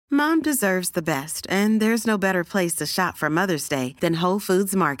Mom deserves the best, and there's no better place to shop for Mother's Day than Whole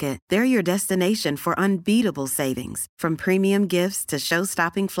Foods Market. They're your destination for unbeatable savings, from premium gifts to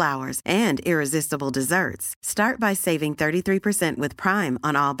show-stopping flowers and irresistible desserts. Start by saving 33% with Prime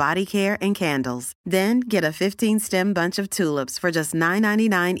on all body care and candles. Then get a 15-stem bunch of tulips for just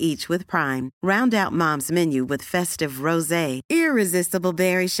 $9.99 each with Prime. Round out Mom's menu with festive rosé, irresistible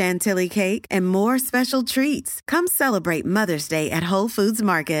berry chantilly cake, and more special treats. Come celebrate Mother's Day at Whole Foods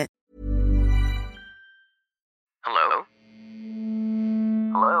Market. Hello?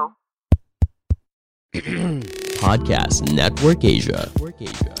 Hello? Podcast Network Asia.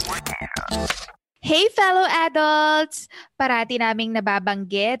 Hey fellow adults! Parati naming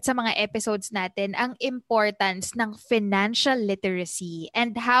nababanggit sa mga episodes natin ang importance ng financial literacy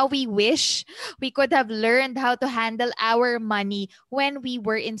and how we wish we could have learned how to handle our money when we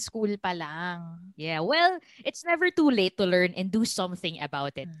were in school pa lang. Yeah, well, it's never too late to learn and do something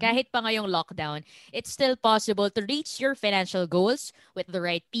about it. Kahit pa ngayong lockdown, it's still possible to reach your financial goals with the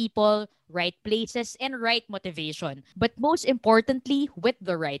right people, right places, and right motivation. But most importantly, with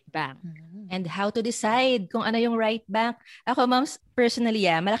the right bank. And how to decide kung ano yung right bank. Ako, moms, personally,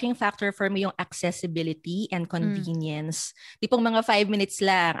 malaking factor for me yung accessibility and convenience. Tipong mga 5 minutes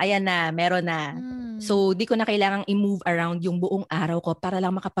lang, ayan na, meron na. So, di ko na kailangang i-move around yung buong araw ko para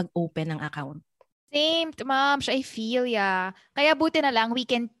lang makapag-open ng account. Same, ma'am. I feel ya. Kaya buti na lang we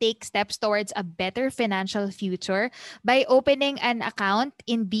can take steps towards a better financial future by opening an account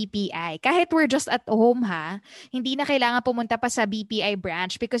in BPI. Kahit we're just at home, hindi na kailangan pumunta pa sa BPI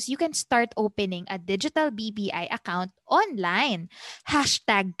branch because you can start opening a digital BPI account online.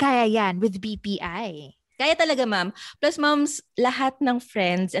 #kaya yan with BPI. Kaya talaga, ma'am. Plus, moms, lahat ng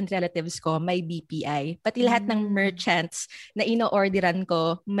friends and relatives ko may BPI. Pati lahat ng merchants na ino-orderan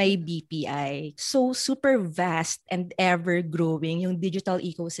ko may BPI. So, super vast and ever-growing yung digital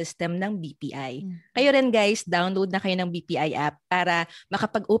ecosystem ng BPI. Kayo rin, guys, download na kayo ng BPI app para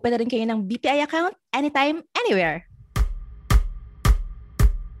makapag-open na rin kayo ng BPI account anytime, anywhere.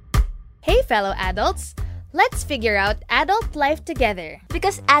 Hey, fellow adults! Let's figure out adult life together.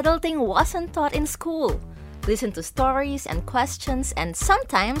 Because adulting wasn't taught in school. Listen to stories and questions and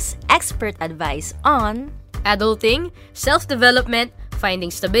sometimes expert advice on adulting, self-development,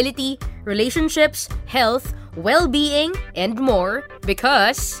 finding stability, relationships, health, well-being, and more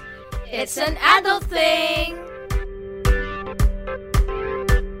because it's an adult thing!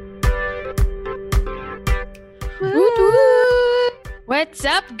 What's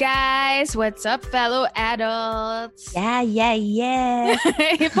up, guys? What's up, fellow adults? Yeah.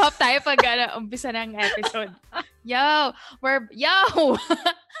 Hip-hop tayo pag umpisa ng episode.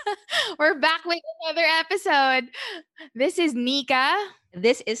 We're back with another episode. This is Nika.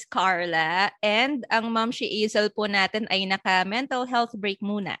 This is Carla. And ang Mom She Hazel po natin ay naka-mental health break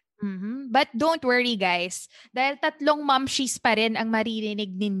muna. But don't worry, guys. Dahil 3 momshies pa rin ang maririnig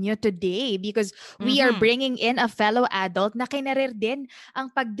ninyo today because we are bringing in a fellow adult na kinarir din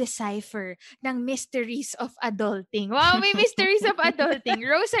ang pag-decipher ng mysteries of adulting. Wow, may mysteries of adulting.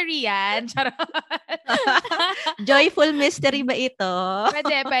 Rosary yan. Joyful mystery ba ito?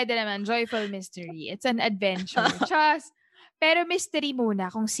 Pwede naman. Joyful mystery. It's an adventure. Just pero mystery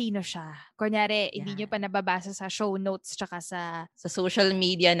muna kung sino siya. Kunyari, hindi nyo pa nababasa sa show notes tsaka sa social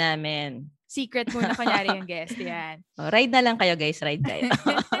media namin. Secret muna, kunyari yung guest. Yan. Ride na lang kayo, guys. Ride kayo.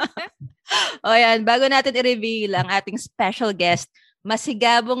 Yan. Bago natin i-reveal ang ating special guest,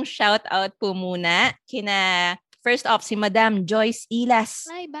 masigabong shoutout po muna kina, first off, si Madam Joyce Ilas.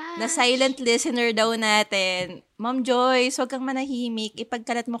 Bye-bye. Na silent listener daw natin. Ma'am Joyce, huwag kang manahimik.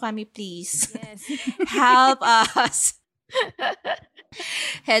 Ipagkalat mo kami, please. Yes. Help us.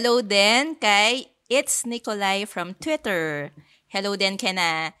 Hello din kay It's Nicolai from Twitter. Hello din kay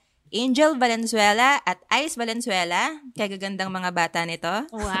na Angel Valenzuela at Ice Valenzuela. Kagagandang mga bata nito.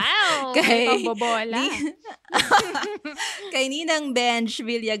 Wow! Kay pambobola. Kay Ninang Benj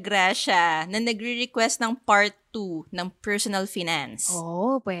Villagracia na nagre-request ng part 2 ng personal finance.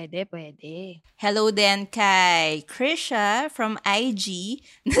 Oh, pwede. Hello din kay Krisha from IG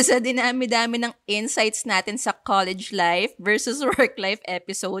na sa dinami-dami ng insights natin sa college life versus work life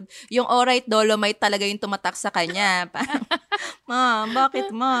episode, yung Alright Dolomite talaga yung tumatak sa kanya. Ma'am,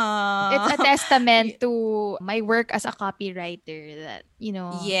 bakit ma'am? It's a testament to my work as a copywriter that,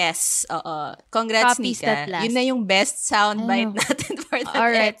 Yes, oo. Congrats, Nika. Yun na yung best soundbite natin for that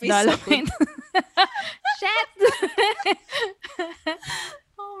Alright, episode. Dolomite. Shit!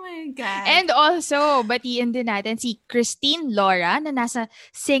 Oh my God. And also, batiin din natin si Christine Laura na nasa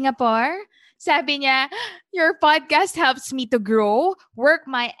Singapore. Sabi niya, your podcast helps me to grow, work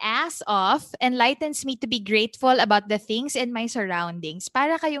my ass off, enlightens me to be grateful about the things in my surroundings.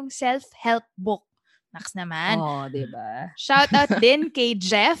 Para kayong self-help book. Naks naman. Oh, diba? Shout out din kay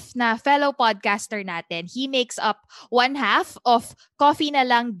Jeff na fellow podcaster natin. He makes up one half of Coffee na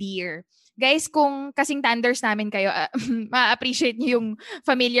Lang Dear. Guys, kung kasing Thunders namin kayo, ma-appreciate niyo yung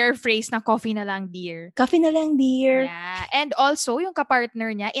familiar phrase na Coffee na Lang Dear. Coffee na lang, dear. Yeah. And also, yung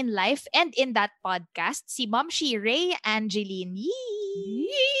kapartner niya in life and in that podcast, si Momshi Ray Angeline.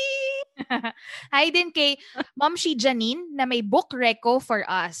 Hi din kay Momshi Janine na may book reco for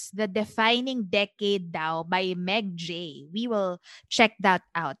us, The Defining Decade daw by Meg J. We will check that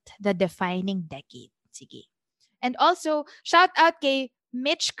out, The Defining Decade. Sige. And also, shout out kay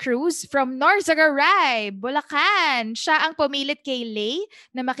Mitch Cruz from Norzagaray, Bulacan. Siya ang pumilit kay Lay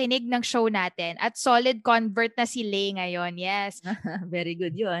na makinig ng show natin. At solid convert na si Lay ngayon. Yes. Very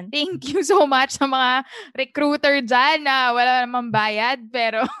good yun. Thank you so much sa mga recruiter dyan na wala namang bayad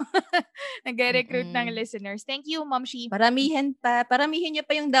pero nag-recruit ng listeners. Thank you, Momshi. Paramihin niyo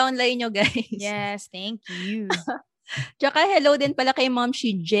pa yung downline nyo, guys. Yes, thank you. Tsaka hello din pala kay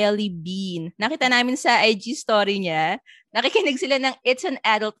Momshi Jelly Bean. Nakita namin sa IG story niya, nakikinig sila ng It's an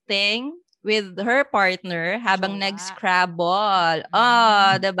Adult Thing with her partner habang nag-Scrabble.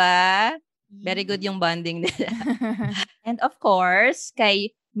 Oh, diba? Very good yung bonding nila. And of course,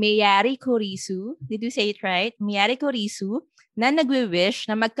 kay Mayari Korisu, did you say it right? Mayari Korisu, na nagwi-wish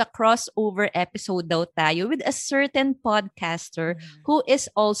na magka-crossover episode daw tayo with a certain podcaster who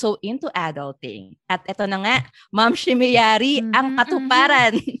is also into adulting. At eto na nga, Ma'am Shimiyari, ang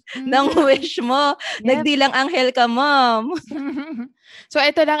katuparan ng wish mo. Yep. Nagdilang anghel ka, Ma'am. So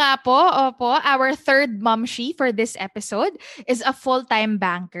ito na nga po, our third momshi for this episode is a full-time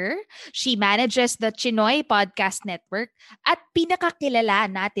banker. She manages the Chinoy Podcast Network at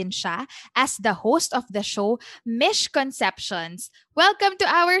pinakakilala natin siya as the host of the show, Mish Conceptions. Welcome to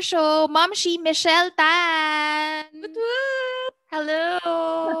our show, Momshi Michelle Tan! Hello!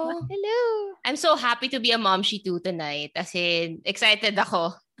 Hello! I'm so happy to be a momshi too tonight. As in, excited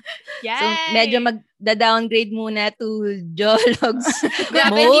ako. Yay! So, medyo mag-downgrade muna to Jologs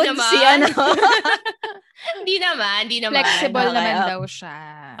Grabe, mode. hindi naman. Si ano? Hindi naman. Flexible Okay, naman okay. daw siya.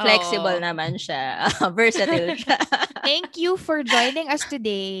 Flexible naman siya. Versatile siya. Thank you for joining us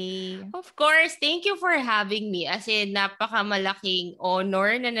today. Of course, thank you for having me. As in, napakamalaking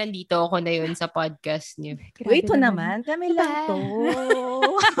honor na nandito ako na yun sa podcast niyo. Wait, ito naman. Kami lang to.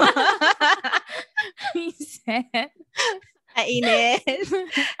 Ines.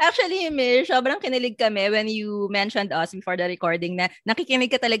 Actually, Mish, sobrang kinilig kami when you mentioned us before the recording na nakikinig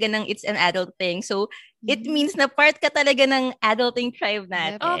ka talaga ng It's an Adult Thing. So, it means na part ka talaga ng adulting tribe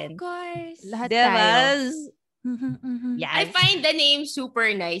natin. Of course. Lahat Diba? tayo. Yes. I find the name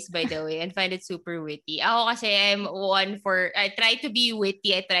super nice, by the way, and find it super witty. Ako kasi I try to be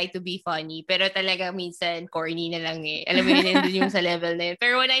witty, I try to be funny, pero talaga minsan corny na lang eh. Alam mo yun, yung sa level na yun.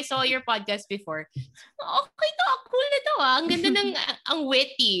 Pero when I saw your podcast before, okay to, cool na to ah. Ang ganda ng, ang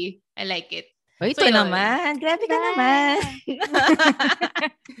witty. I like it. Oh, ito So, yun. naman. Grabe ka naman.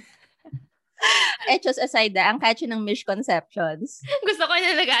 Just aside ang catchy ng Mish Conceptions. Gusto ko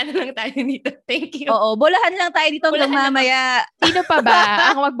na nag-ano lang tayo dito. Thank you. Oo, bolahan lang tayo dito hanggang Bolahan mamaya. Sino pa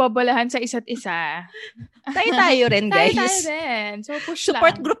ba ang magbobolahan sa isa't isa? Tayo rin, guys. Tayo din. So, push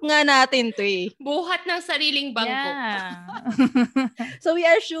Support lang. group nga natin to eh. Buhat ng sariling bangko. Yeah. So we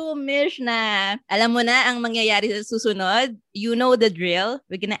assume, Mish, na alam mo na ang mangyayari sa susunod. You know the drill.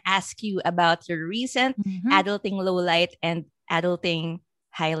 We're gonna ask you about your recent adulting lowlight and adulting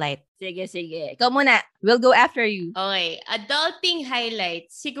highlight. Sige. Ikaw muna. We'll go after you. Okay. Adulting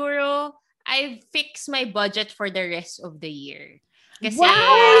highlights. Siguro, I've fixed my budget for the rest of the year. Kasi,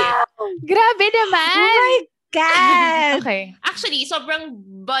 Wow! Grabe naman! Oh my God! Okay. actually, sobrang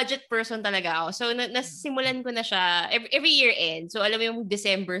budget person talaga ako. So, nasimulan ko na siya every year end. So, alam mo yung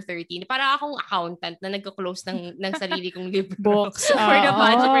December 13, para akong accountant na nagko-close ng sarili kong libro. Books. For the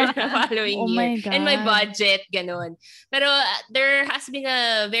budget for the following Oh year. my God. And my budget, ganun. Pero there has been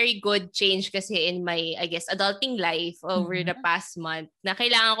a very good change kasi in my, I guess, adulting life over the past month na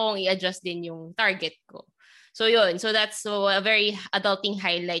kailangan kong i-adjust din yung target ko. So yun, so that's a very adulting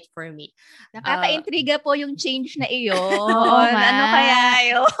highlight for me. Nakaka-intriga po yung change na iyon. Oo nga. Ano kaya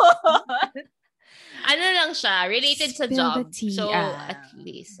yun? Ano lang siya, related sa Spill job. the tea. So at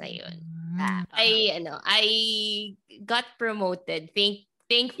least, ayun. I got promoted.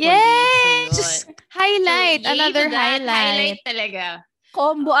 Thankfully. Yay! So, yun. Highlight. So, yay Another to that. highlight. Highlight talaga.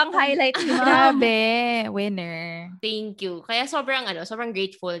 Combo ang highlight ni Ma'am. Grabe. Winner. Thank you. Kaya sobrang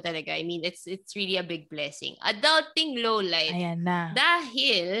grateful talaga. I mean, it's really a big blessing. Adulting lowlight. Ayan na.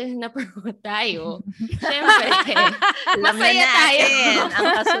 Dahil na-promote tayo. Siyempre, Masaya tayo. ang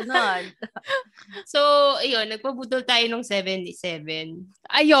kasunod. So, ayun, nagpabudol tayo nung 77.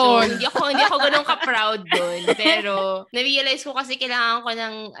 Ayun. So, hindi ako ganun ka-proud doon. Pero, na-realize ko kasi kailangan ko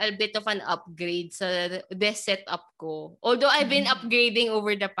ng a bit of an upgrade sa best setup ko. Although, I've been upgrading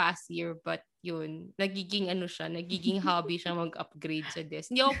over the past year, but yun, nagiging hobby siya mag-upgrade sa desk.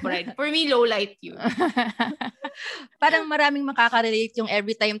 Hindi ako proud. For me, low light yun. Parang maraming makaka-relate yung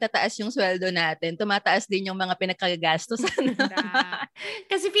every time tataas yung sweldo natin, tumataas din yung mga pinagkagastosan.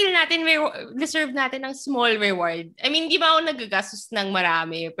 Kasi feel natin deserve natin ng small reward. I mean, di ba ako nagagastos ng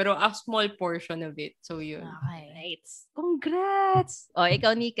marami, pero a small portion of it. So, yun. Okay. Right. Congrats! O,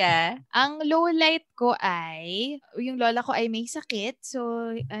 ikaw, Nika? Ang low light ko ay, yung lola ko ay may sakit.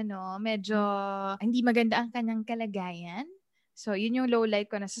 So, medyo hindi maganda ang kanyang kalagayan. So, yun yung low light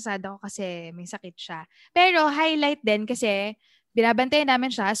ko. Nasasada ko kasi may sakit siya. Pero highlight din kasi binabantayan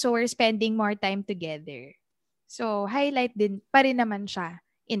namin siya. So, we're spending more time together. So, highlight din pa rin naman siya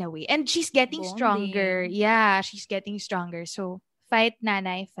in a way. And she's getting stronger. Yeah, she's getting stronger. So, fight,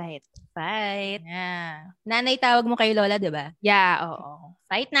 nanay, fight. Fight. Yeah. Nanay tawag mo kay Lola, di ba? Yeah, oo.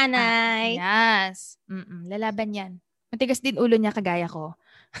 Fight, nanay. Yes. Lalaban yan. Matigas din ulo niya kagaya ko.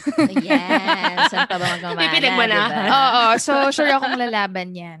 Ayan. Saan pa ba magmamana? May pinagmanahan. Diba? Oo. So, sure akong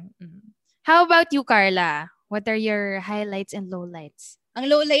lalaban yan. How about you, Carla? What are your highlights and lowlights? Ang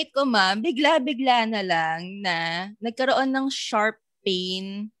lowlight ko, ma'am, bigla-bigla na lang na nagkaroon ng sharp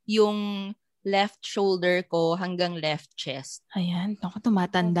pain yung left shoulder ko hanggang left chest. Ayan. Naku,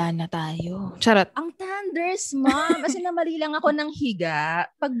 tumatanda na tayo. Charot. Ang thunders, ma'am. Kasi namali lang ako ng higa.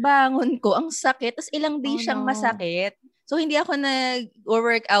 Pagbangon ko, ang sakit. Tapos ilang days siyang masakit. So, hindi ako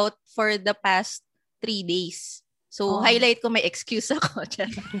nag-workout for the past 3 days. So, highlight ko, may excuse ako.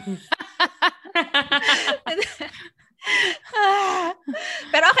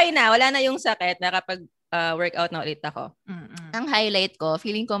 Pero okay na. Wala na yung sakit. Nakapag-workout na ulit ako. Ang highlight ko,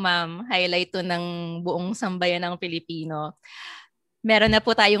 feeling ko, ma'am, highlight to ng buong sambayan ng Pilipino. Meron na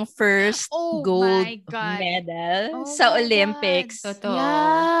po tayong first gold medal sa Olympics. Totoo.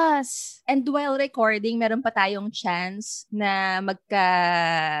 Yes. And while recording, meron pa tayong chance na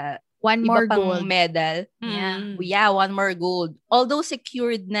one more iba pang gold medal. Yeah, one more gold. Although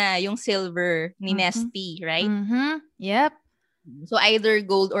secured na yung silver ni Nesty, right? Yep. So either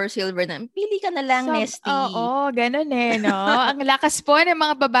gold or silver na. Pili ka na lang, Nesty. Oo, ganun no? Ang lakas po ng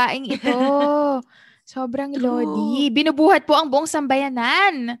mga babaeng ito. Sobrang lodi. Binubuhat po ang buong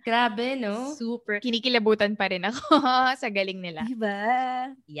sambayanan. Grabe, no? Super. Kinikilabutan pa rin ako sa galing nila.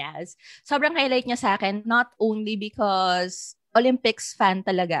 Diba? Yes. Sobrang highlight niya sa akin, not only because Olympics fan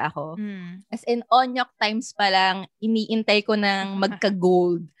talaga ako. As in, Onyok times pa lang, iniintay ko ng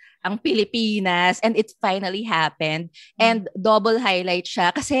magka-gold ang Pilipinas, and it finally happened. And double highlight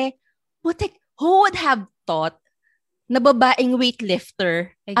siya kasi, putik, who would have thought na babaeng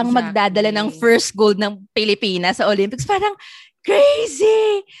weightlifter ang magdadala ng first gold ng Pilipinas sa Olympics? Parang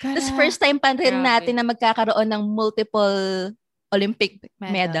crazy! Tapos first time pa rin natin na magkakaroon ng multiple Olympic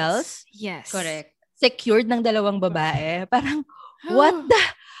medals. Yes. Correct. Secured ng dalawang babae. Parang, what the?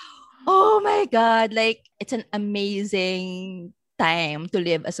 Oh my God. Like, it's an amazing time to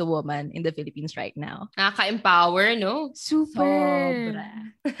live as a woman in the Philippines right now. Nakaka-empower, no? Super.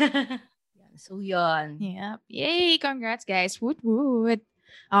 So, yun. Yep. Yay! Congrats, guys. Woot woot.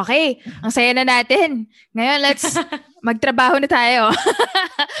 Okay. Ang saya na natin. Ngayon, let's magtrabaho na tayo.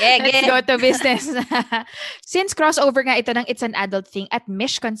 Let's go to business. Since crossover nga ito ng It's an Adult Thing at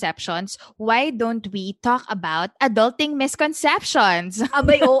Misconceptions, why don't we talk about adulting misconceptions?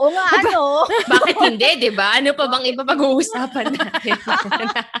 Abay, oo nga, ano? Bakit hindi, di ba? Ano pa bang iba pag-uusapan natin?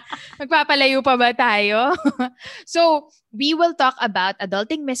 Magpapalayo pa ba tayo? So, we will talk about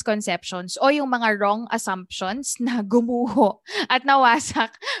adulting misconceptions o yung mga wrong assumptions na gumuho at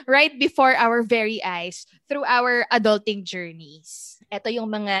nawasak right before our very eyes through our adulting journeys. Ito yung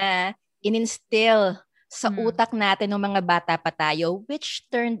mga in-instill sa utak natin ng mga bata pa tayo, which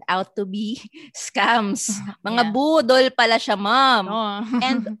turned out to be scams. Mga budol pala siya, ma'am.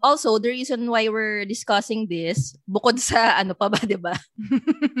 And also, the reason why we're discussing this, bukod sa ano pa ba, di ba?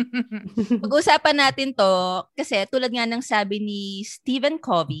 Pag-usapan natin to, kasi tulad nga ng sabi ni Stephen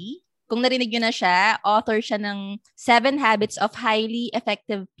Covey, kung narinig nyo na siya, author siya ng 7 Habits of Highly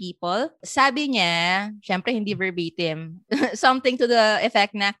Effective People. Sabi niya, syempre hindi verbatim, something to the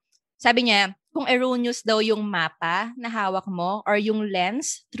effect na, sabi niya, kung erroneous daw yung mapa na hawak mo or yung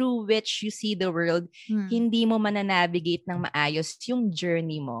lens through which you see the world, hindi mo mananavigate ng maayos yung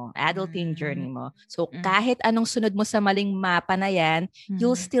journey mo, adulting journey mo. So, kahit anong sunod mo sa maling mapa na yan,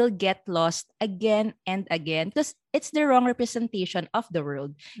 you'll still get lost again and again because it's the wrong representation of the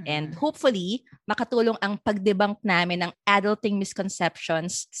world. And hopefully, makatulong ang pag-debunk namin ng adulting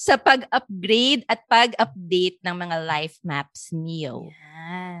misconceptions sa pag-upgrade at pag-update ng mga life maps niyo.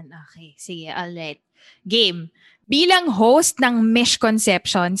 Yan. Okay. Sige, alright. Game. Bilang host ng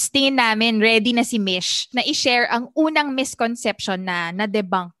Misconceptions, tingin namin ready na si Mish na i-share ang unang misconception na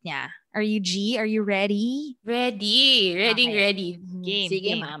na-debunk niya. Are you G? Are you ready? Ready. Game.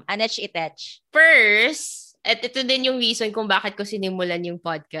 Sige, game. ma'am. Anech itech. First, at ito din yung reason kung bakit ko sinimulan yung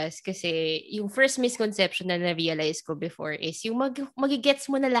podcast. Kasi yung first misconception na na-realize ko before is yung magigets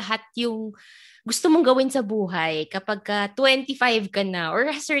mo na lahat yung gusto mong gawin sa buhay kapag ka 25 ka na or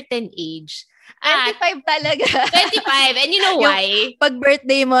a certain age. 25 talaga. 25. And you know why? Pag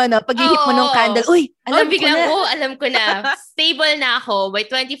birthday mo, no? Pag hihit mo ng candle, uy, alam ko na. Stable na ako. By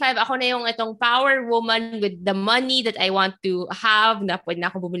 25, ako na yung itong power woman with the money that I want to have. Na pwede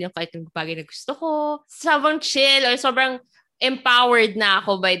na ako bumili ng kahit yung bagay na gusto ko. Sobrang chill or sobrang empowered na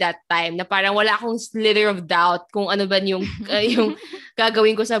ako by that time na parang wala akong slither of doubt kung ano ba yung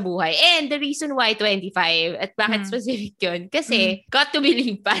gagawin ko sa buhay. And the reason why 25 at bakit specific yun, kasi got to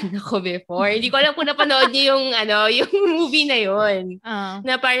believe fan ako before. Hindi ko alam kung napanood niyo yung yung movie na yun.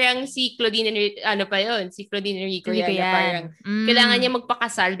 Na parang si Claudine si Claudine Enrico yan. Na parang kailangan niya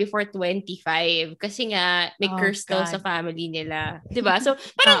magpakasal before 25 kasi nga may curse daw sa family nila. 'Di ba? So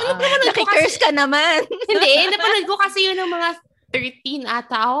parang nakikurse ka naman. Hindi, napanood ko kasi yun ng mga 13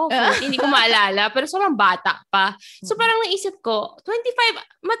 ata ako. Hindi ko maalala. Pero sobrang bata pa. So parang naisip ko,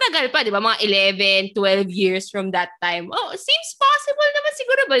 25, matagal pa, di ba? Mga 11, 12 years from that time. Oh, seems possible naman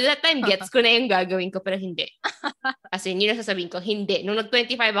siguro ba? That time, gets ko na yung gagawin ko, pero hindi. Kasi yun ang sasabihin ko, hindi. Nung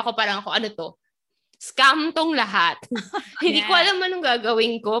nag-25 ako, parang ako, ano to? Scam tong lahat. Hindi ko alam anong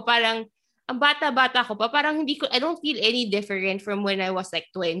gagawin ko. Parang, ang bata-bata ko pa, parang I don't feel any different from when I was like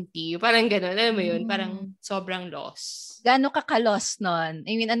 20. Parang gano'n, alam mo yun? Parang sobrang lost. Gaano ka ka-lost nun?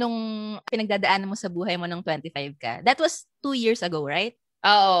 I mean, anong pinagdadaanan mo sa buhay mo nung 25 ka? That was 2 years ago, right?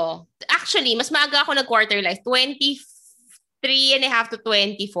 Oo. Actually, mas maaga ako nag-quarter life. 23 and a half to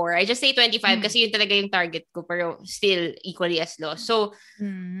 24. I just say 25 kasi yun talaga yung target ko, pero still equally as lost. So,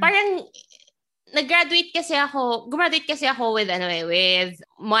 parang gumaduate kasi ako with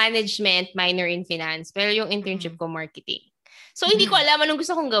management minor in finance, pero yung internship ko marketing. So, hindi ko alam anong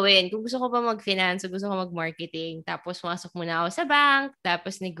gusto kong gawin. Kung gusto ko pa mag-finance, gusto ko mag-marketing, tapos pumasok muna ako sa bank,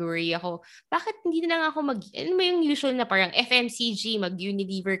 tapos nag-worry ako, bakit hindi na lang ako ano mo yung usual na parang FMCG,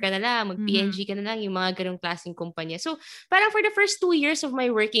 mag-Unilever ka na lang, mag-P&G ka na lang, yung mga ganong klaseng kumpanya. So, parang for the first 2 years of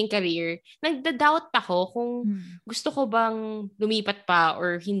my working career, nagda-doubt ako kung gusto ko bang lumipat pa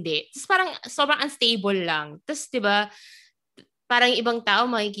or hindi. Tapos parang sobrang unstable lang. Tapos, diba, parang ibang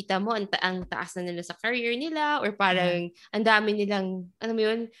tao, makikita mo, ang taas na nila sa career nila or parang ang dami nilang, ano mo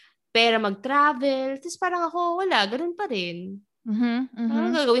yun, pera mag-travel. Tapos parang ako, wala, ganun pa rin.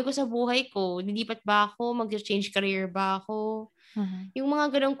 Ano gagawin ko sa buhay ko? Lilipat ba ako? Mag-change career ba ako? Yung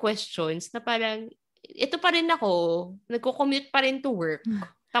mga ganung questions na parang, ito pa rin ako, nagko-commute pa rin to work.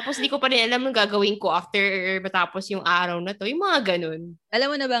 Tapos di ko pa rin alam ang gagawin ko after matapos yung araw na to. Yung mga ganun. Alam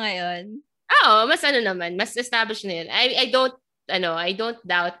mo na ba ngayon? Oo, mas mas established na yun. I don't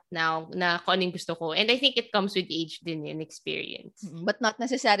doubt now na kung anong gusto ko. And I think it comes with age din and experience. But not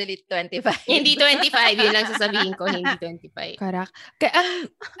necessarily 25. Hindi 25. Yun lang sasabihin ko, hindi 25. Correct.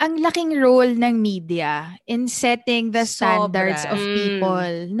 Ang laking role ng media in setting the standards of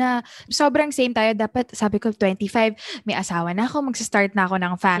people na sobrang same tayo. Dapat, sabi ko, 25, may asawa na ako, magsa-start na ako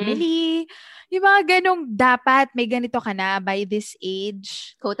ng family. Yung mga ganong dapat, may ganito ka na by this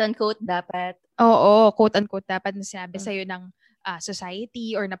age. Quote-unquote, dapat. Oo, quote-unquote, dapat na sinabi sa'yo ng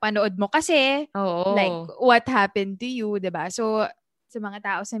society or napanood mo kasi like what happened to you, 'di ba? So sa mga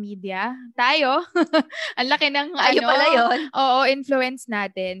tao sa media, tayo ang laki ng pala yun. Influence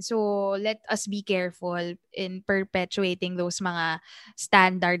natin. So let us be careful in perpetuating those mga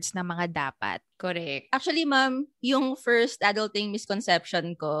standards na mga dapat. Correct. Actually, ma'am, yung first adulting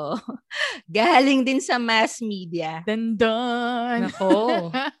misconception ko galing din sa mass media. Dandan.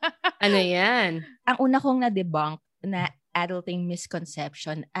 Nako. Ano yan? Ang una kong na-debunk na adulting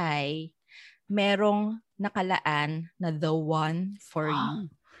misconception ay merong nakalaan na the one for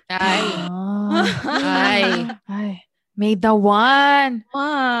you. Ay. May the one.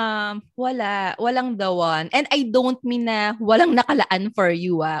 Wala. Walang the one. And I don't mean na walang nakalaan for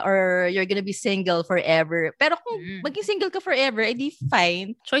you, or you're gonna be single forever. Pero kung maging single ka forever, edi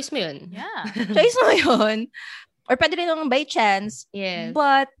fine. Choice mo yun. Yeah. Choice mo yun. Or pwede rin naman by chance. Yes.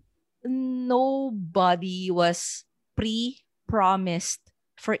 But nobody was pre-promised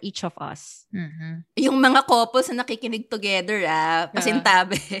for each of us. Yung mga couples na nakikinig together,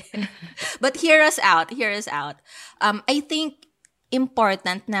 pasintabi. But hear us out. I think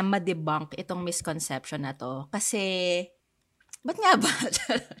important na ma-debunk itong misconception na to. Kasi, ba't nga ba?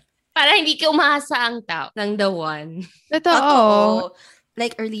 Para hindi ka umasa ang tao ng the one. Totoo.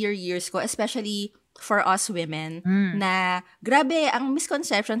 Like earlier years ko, especially for us women, na grabe, ang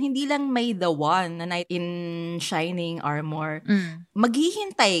misconception, hindi lang may the one na knight in shining armor.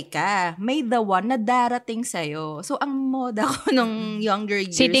 Maghihintay ka. May the one na darating sa'yo. So, ang moda ko nung younger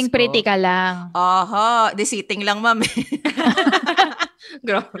years Sitting pretty ka lang. Aha, di sitting lang, ma'am.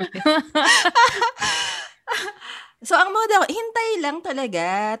 Grabe. So, ang moda ko, hintay lang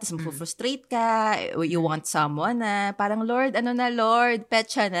talaga. Tapos, frustrate ka. You want someone na parang, Lord, Lord,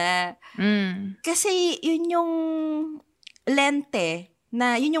 petsa na. Kasi, yun yung lente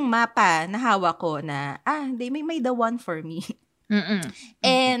na, yun yung mapa na hawak ko na, hindi, may the one for me.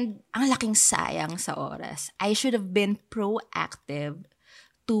 And, ang laking sayang sa oras. I should have been proactive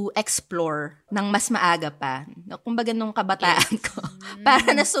to explore ng mas maaga pa. Kumbaga nung kabataan ko.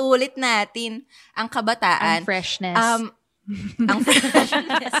 Para nasulit natin ang kabataan. Ang freshness. Ang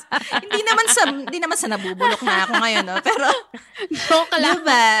freshness. hindi naman sa nabubulok na ako ngayon, no? Pero, joke lang.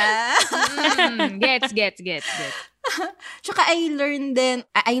 Diba? Gets. Tsaka I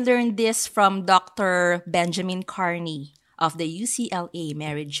learned this from Dr. Benjamin Carney of the UCLA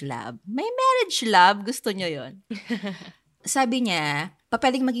Marriage Lab. May marriage lab? Gusto nyo yun? Sabi niya,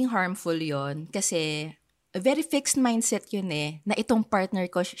 papaling maging harmful yon kasi a very fixed mindset yun na itong partner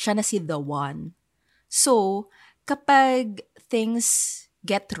ko, siya na si the one. So, kapag things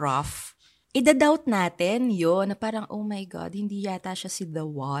get rough, idadoubt natin yun na parang, oh my God, hindi yata siya si the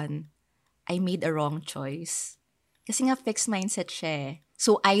one. I made a wrong choice. Kasi nga fixed mindset siya.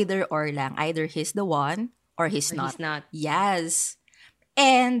 So, either or lang. Either he's the one or he's not. He's not. Yes.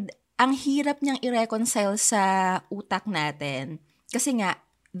 And ang hirap niyang i-reconcile sa utak natin. Kasi nga,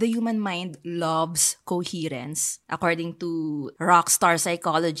 the human mind loves coherence, according to rockstar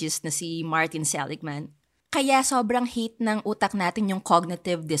psychologist na si Martin Seligman. Kaya sobrang hate ng utak natin yung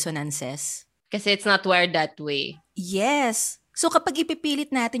cognitive dissonances. Kasi it's not wired that way. Yes. So kapag ipipilit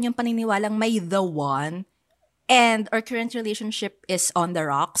natin yung paniniwalang may the one, and our current relationship is on the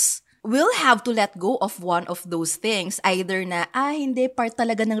rocks, we'll have to let go of one of those things. Either na, hindi, part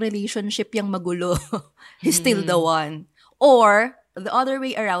talaga ng relationship yung magulo. He's still the one. Or, the other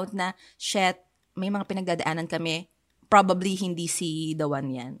way around na, shit, may mga pinagdadaanan kami, probably hindi si the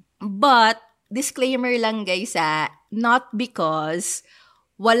one yan. But, disclaimer lang guys, not because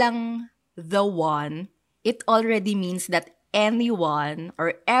walang the one, it already means that anyone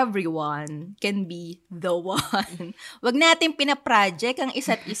or everyone can be the one. Wag natin pinaproject ang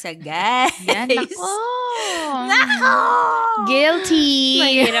isa't isa, guys. Yan, nako. Nako! Guilty.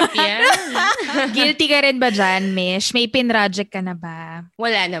 Mahirap yan. Guilty ka rin ba dyan, Mish? May pinroject ka na ba?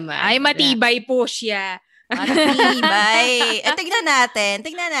 Wala naman. Ay, matibay po siya. Matibay. Tignan natin.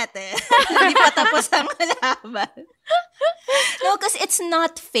 Hindi pa tapos ang laban. No, because it's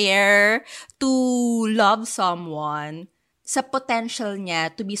not fair to love someone sa potential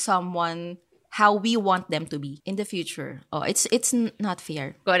niya to be someone how we want them to be in the future. Oh, it's not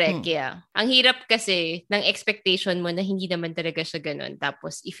fair. Correct, yeah. Ang hirap kasi ng expectation mo na hindi naman talaga siya ganun.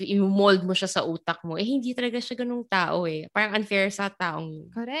 Tapos, if i-mold mo siya sa utak mo, hindi talaga siya ganung tao Parang unfair sa taong yun.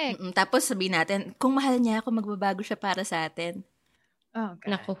 Correct. Tapos sabihin natin, kung mahal niya ako, magbabago siya para sa atin. Oh, God.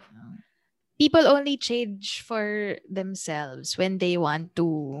 Nako. People only change for themselves when they want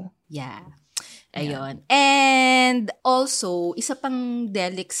to. Yeah. Ayun. And also, isa pang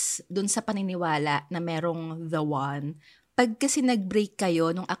delix dun sa paniniwala na merong the one, pag kasi nag-break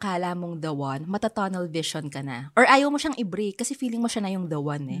kayo nung akala mong the one, mata-tunnel vision ka na. Or ayaw mo siyang i-break kasi feeling mo siya na yung the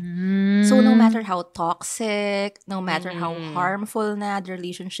one So, no matter how toxic, no matter how harmful na the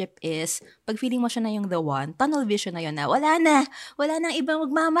relationship is, pag feeling mo siya na yung the one, tunnel vision na yun na, wala nang ibang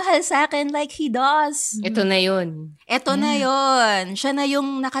magmamahal sa akin like he does. Ito na yun. Ito na yun. Siya na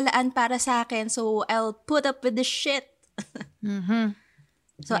yung nakalaan para sa akin, so I'll put up with the shit.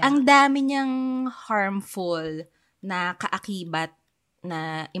 So, ang dami niyang harmful na kaakibat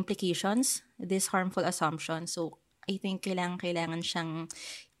na implications, this harmful assumption. So, I think kailangan siyang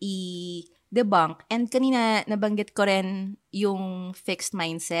debunk. And kanina nabanggit ko rin yung fixed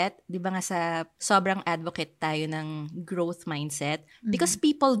mindset. Di ba nga sa sobrang advocate tayo ng growth mindset? Because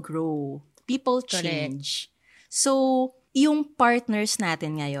people grow. People change. So, yung partners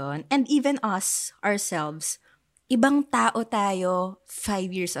natin ngayon, and even us, ourselves, ibang tao tayo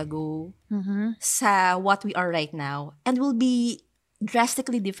 5 years ago sa what we are right now. And we'll be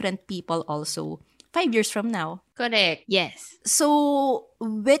drastically different people also 5 years from now. Correct. Yes. So,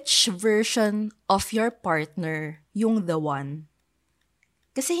 which version of your partner yung the one?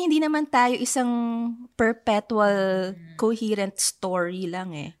 Kasi hindi naman tayo isang perpetual, coherent story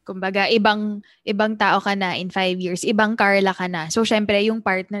lang eh. Kumbaga, ibang tao ka na in 5 years. Ibang Carla ka na. So, syempre, yung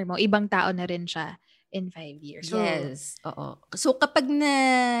partner mo, ibang tao na rin siya in 5 years. So, Yes. Oo. So, kapag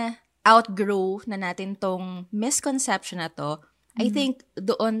outgrow na natin tong misconception na to, I think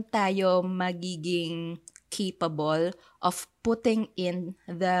doon tayo magiging capable of putting in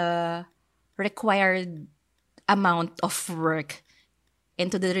the required amount of work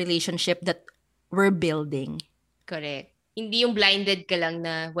into the relationship that we're building. Correct. Hindi yung blinded ka lang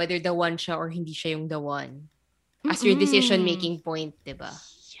na whether the one siya or hindi siya yung the one. As your decision-making point, diba?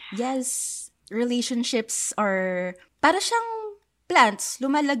 Yes. Relationships are para siyang plants.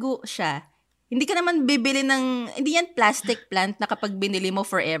 Lumalago siya. Hindi ka naman bibili hindi yan plastic plant na kapag binili mo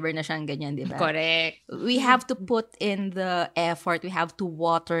forever na siyang ganyan, di ba? Correct. We have to put in the effort. We have to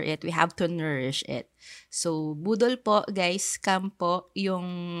water it. We have to nourish it. So, budol po, guys, scam po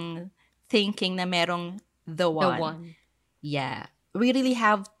yung thinking na merong the one. The one. Yeah. We really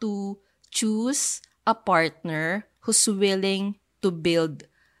have to choose a partner who's willing to build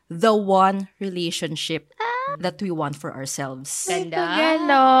the one relationship that we want for ourselves. Ganda.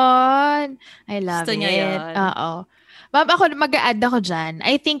 Ganon. I love Gusto it. niya yun. Oo. Ma'am, ako mag-a-add ako dyan.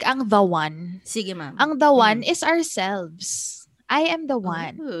 I think ang the one, Sige, ma'am. ang the one is ourselves. I am the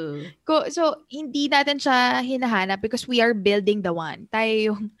one. Ooh. So, hindi natin siya hinahanap because we are building the one. Tayo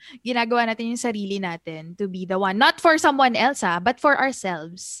yung ginagawa natin yung sarili natin to be the one. Not for someone else, but for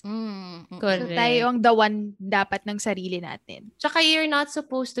ourselves. Correct. So, tayo ang the one dapat ng sarili natin. Tsaka you're not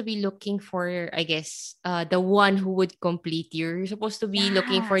supposed to be looking for, I guess, the one who would complete you. You're supposed to be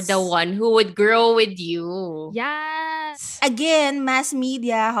looking for the one who would grow with you. Yes! Again, mass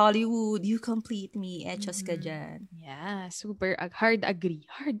media, Hollywood, you complete me. Echos ka dyan. Yeah, super hard agree.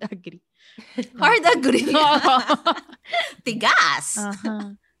 Hard agree. Hard agree. Tigas.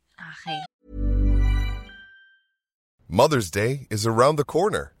 Okay. Mother's Day is around the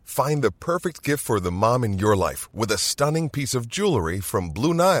corner. Find the perfect gift for the mom in your life with a stunning piece of jewelry from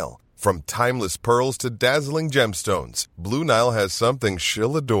Blue Nile. From timeless pearls to dazzling gemstones, Blue Nile has something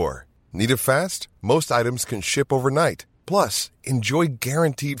she'll adore. Need it fast? Most items can ship overnight. Plus, enjoy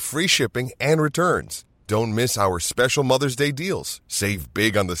guaranteed free shipping and returns. Don't miss our special Mother's Day deals. Save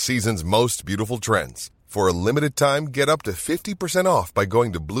big on the season's most beautiful trends. For a limited time, get up to 50% off by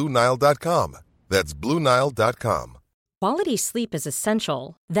going to BlueNile.com. That's BlueNile.com. Quality sleep is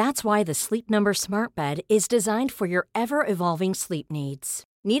essential. That's why the Sleep Number Smart Bed is designed for your ever-evolving sleep needs.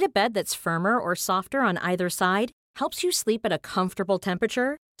 Need a bed that's firmer or softer on either side? Helps you sleep at a comfortable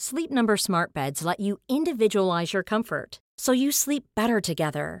temperature? Sleep Number Smart Beds let you individualize your comfort, so you sleep better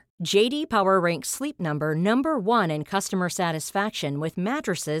together. JD Power ranks Sleep Number number 1 in customer satisfaction with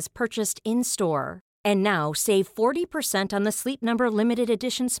mattresses purchased in-store. And now, save 40% on the Sleep Number Limited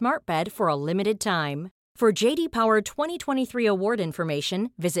Edition Smart Bed for a limited time. For JD Power 2023 award information,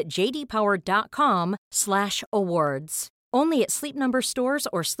 visit jdpower.com/awards. Only at Sleep Number stores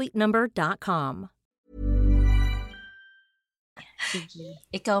or sleepnumber.com.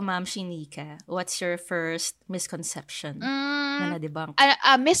 Ikaw, Ma'am Shinika, what's your first misconception na na-debunk?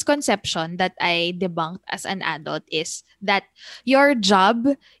 A misconception that I debunked as an adult is that your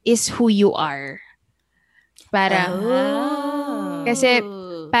job is who you are. Parang, kasi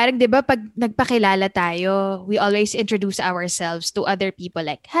parang 'di ba pag nagpakilala tayo, we always introduce ourselves to other people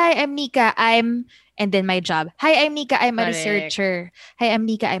like, "Hi, I'm Nika. And then my job. Hi, I'm Nika. I'm a researcher. Hi, I'm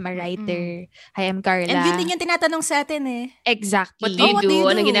Nika. I'm a writer. Hi, I'm Carla." And yun din yung tinatanong sa atin eh. Exactly. What do you do?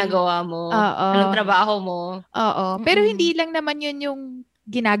 Anong ginagawa mo? Oo. Anong trabaho mo? Oo. Pero hindi lang naman yun yung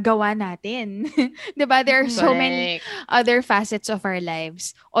ginagawa natin. 'Di ba? There are so many other facets of our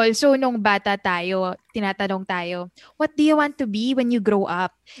lives. Also, nung bata tayo, tinatanong tayo, what do you want to be when you grow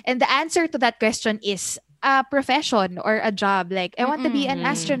up? And the answer to that question is a profession or a job. Like, I want to be an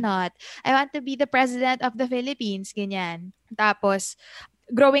astronaut. I want to be the president of the Philippines. Ganyan. Tapos,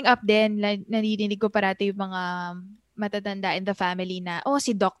 growing up din, narinig ko parati yung mga matatanda in the family na,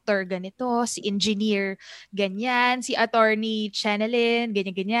 si doctor ganito, si engineer ganyan, si attorney Chanelin,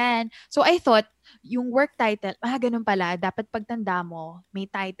 ganyan-ganyan. So I thought, yung work title, ganun pala, dapat pagtanda mo, may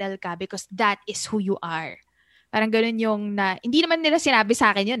title ka because that is who you are. Parang ganun yung hindi naman nila sinabi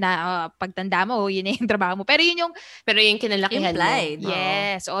sa akin yun na pagtanda mo, yun na yung trabaho mo. Pero yung kinalakihan implied. mo.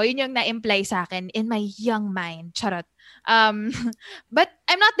 Yes. Yun yung na-imply sa akin in my young mind. Charot. But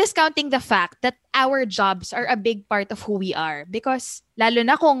I'm not discounting the fact that our jobs are a big part of who we are. Because lalo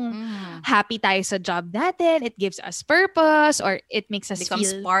na kung happy tayo sa job natin, it gives us purpose or it makes us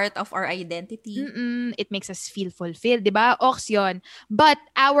becomes feel... part of our identity. It makes us feel fulfilled. Diba? Ox yun. But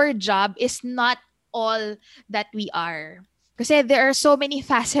our job is not all that we are. Kasi there are so many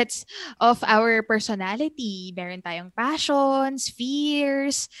facets of our personality. Meron tayong passions,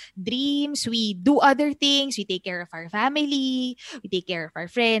 fears, dreams. We do other things. We take care of our family. We take care of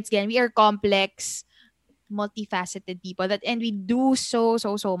our friends. Again, we are complex, multifaceted people and we do so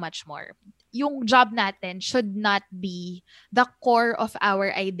much more. Yung job natin should not be the core of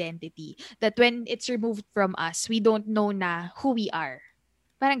our identity. That when it's removed from us, we don't know na who we are.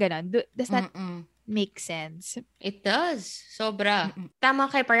 Parang ganon. Does that make sense? It does. Sobra.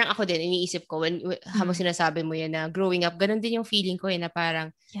 Tama kay parang ako din, iniisip ko habang sinasabi mo yan na growing up, ganun din yung feeling ko na parang,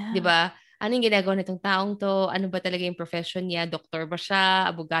 di ba, ano yung ginagawa nitong taong to? Ano ba talaga yung profession niya? Doktor ba siya?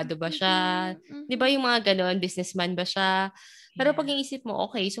 Abogado ba siya? Di ba yung mga ganun? Businessman ba siya? Pero pag iisip mo,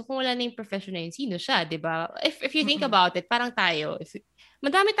 okay, so kung wala na yung profession na yun, sino siya? Di ba? If you think about it, parang tayo,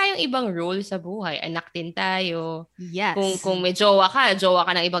 madami tayong ibang role sa buhay. Anak din tayo. Yes. Kung may jowa ka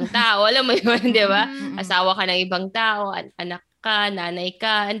ng ibang tao. Alam mo yun, di ba? Asawa ka ng ibang tao, anak ka, nanay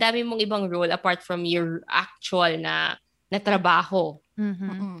ka. Ang dami mong ibang role apart from your actual na trabaho.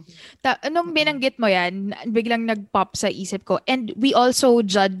 Nung binanggit mo yan, biglang nag-pop sa isip ko. And we also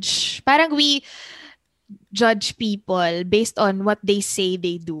judge. Parang we judge people based on what they say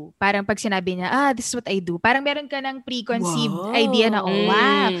they do. Parang pag sinabi niya, this is what I do. Parang meron ka ng preconceived idea na,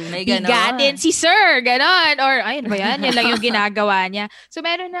 wow, bigatin si sir, ganon. Or, ayun ba yan? Yan lang yung ginagawa niya. So,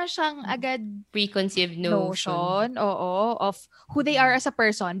 meron na siyang agad preconceived notion. Of who they are as a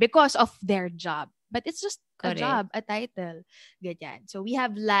person because of their job. But it's just a job, a title. Ganyan. So, we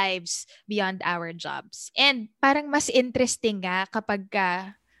have lives beyond our jobs. And parang mas interesting nga kapag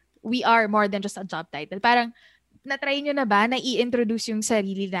we are more than just a job title. Parang, na-try nyo na ba na i-introduce yung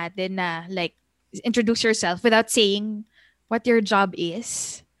sarili natin na, like, introduce yourself without saying what your job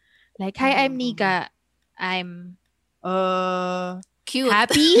is? Like, hi, I'm Nika. I'm, cute.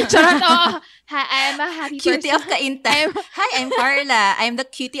 Happy? Charot, I'm a happy cutie person. Of Cainta. Hi, I'm Carla. I'm the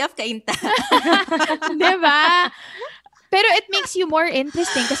cutie of Cainta. Diba? Pero it makes you more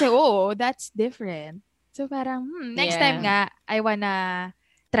interesting kasi, that's different. So, parang, next time nga, I wanna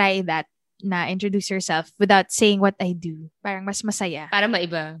try that na introduce yourself without saying what I do. Parang mas masaya. Para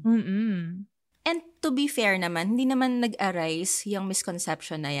maiba. And to be fair naman, hindi naman nag-arise yung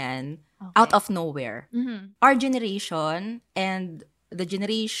misconception na yan out of nowhere. Our generation and the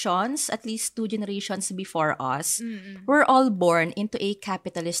generations, at least 2 generations before us, were all born into a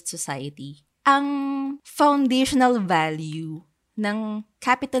capitalist society. Ang foundational value ng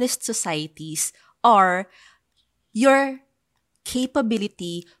capitalist societies are your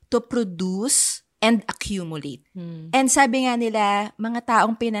capability to produce and accumulate. And sabi nga nila, mga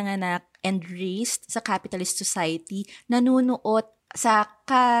taong pinanganak and raised sa capitalist society, nanunuot sa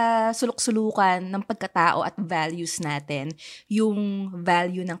kasulok-sulukan ng pagkatao at values natin, yung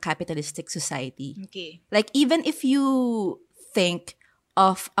value ng capitalistic society. Okay. Like, even if you think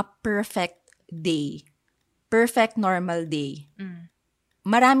of a perfect day, perfect normal day,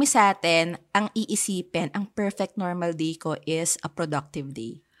 marami sa atin ang iisipin, ang perfect normal day ko is a productive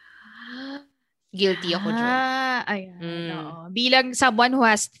day. Guilty ako dyan. Ayan. Bilang someone who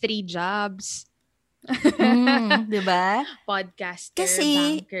has 3 jobs. Diba? Podcaster,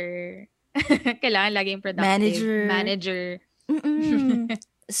 kasi, banker. Kailangan laging productive. Manager.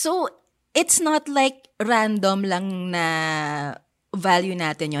 So, it's not like random lang na value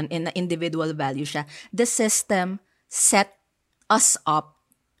natin yon, and na individual value siya. The system set us up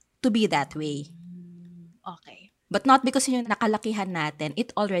to be that way. Okay. But not because yun yung nakalakihan natin,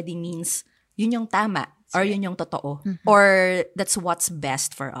 it already means yun yung tama or yun yung totoo or that's what's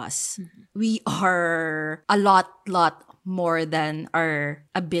best for us. We are a lot more than our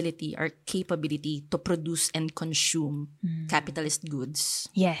ability, our capability to produce and consume capitalist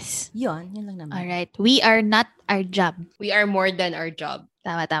goods. Yes. Yun lang naman. Alright. We are not our job. We are more than our job.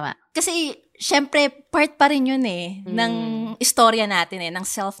 Tama. Kasi, syempre, part pa rin yun ng istorya natin ng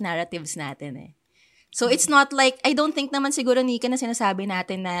self-narratives natin So it's not like, I don't think naman siguro, Nika, na sinasabi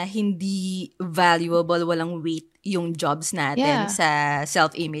natin na hindi valuable, walang weight yung jobs natin sa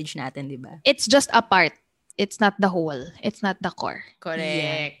self-image natin, di ba? It's just a part. It's not the whole. It's not the core. Correct.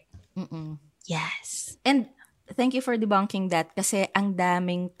 Yeah. Yes. And thank you for debunking that kasi ang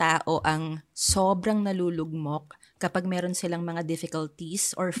daming tao ang sobrang nalulugmok kapag meron silang mga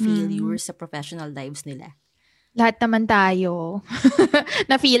difficulties or failures sa professional lives nila. Lahat naman tayo.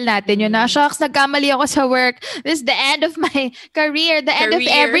 Na-feel natin yun na, shucks, nagkamali ako sa work. This is the end of my career, the end of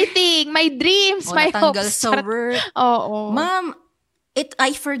everything, my dreams, my natanggal hopes. sa work. Oo. Ma'am,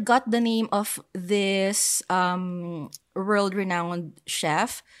 I forgot the name of this world-renowned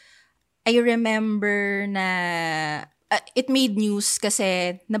chef. I remember na it made news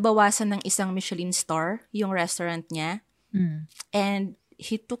kasi nabawasan ng isang Michelin star yung restaurant niya. And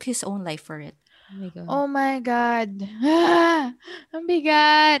he took his own life for it. Oh my God. Ang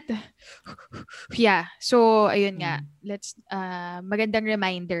bigat. Yeah. So, ayun nga. Let's, magandang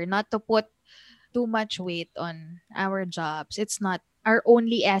reminder not to put too much weight on our jobs. It's not our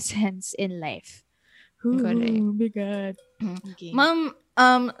only essence in life. Correct. Bigat. Okay. Ma'am,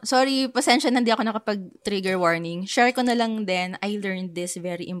 sorry, pasensya, hindi ako nakapag-trigger warning. Share ko na lang din, I learned this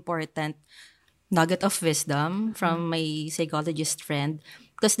very important nugget of wisdom from my psychologist friend.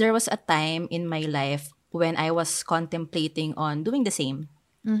 Because there was a time in my life when I was contemplating on doing the same.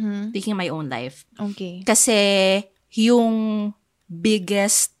 Taking my own life. Okay. Kasi yung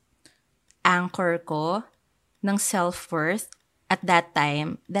biggest anchor ko ng self-worth at that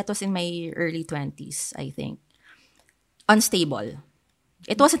time, that was in my early 20s, I think. Unstable.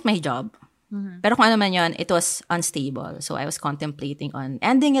 It wasn't my job. Pero kung ano man yun, it was unstable. So I was contemplating on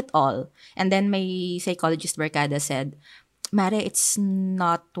ending it all. And then my psychologist Barkada said, Mare, it's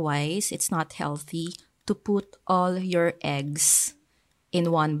not wise, it's not healthy to put all your eggs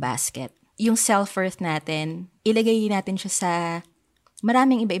in one basket. Yung self-worth natin, ilagay natin siya sa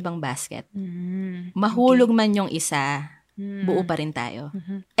maraming iba-ibang basket. Mahulog man yung isa, buo pa rin tayo.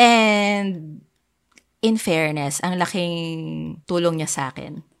 And in fairness, ang laking tulong niya sa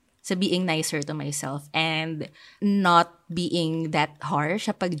akin sa being nicer to myself and not being that harsh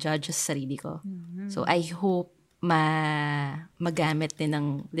sa pag-judge sa sarili ko. So I hope magamit din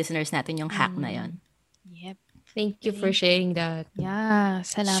ng listeners natin yung hack na yon. Yep. Thank you for sharing that. Yeah.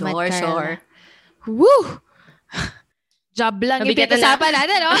 Salamat, Carla. Sure. Woo! Job lang yung pinag-usapan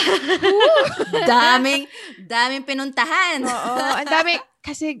natin, no? daming pinuntahan. Oo. Ang dami.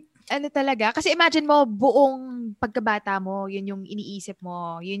 Kasi, kasi imagine mo, buong pagkabata mo, yun yung iniisip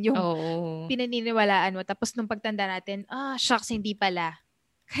mo, yun yung pinaniniwalaan mo. Tapos nung pagtanda natin, shucks, hindi pala.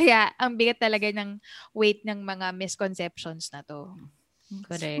 Kaya, ang bigat talaga ng weight ng mga misconceptions na to.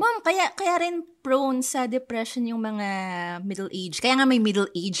 Correct. Ma'am, kaya rin prone sa depression yung mga middle age. Kaya nga may middle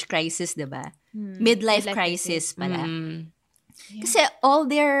age crisis, diba? Midlife crisis pala. Kasi all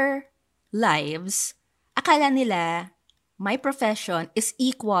their lives, akala nila, my profession is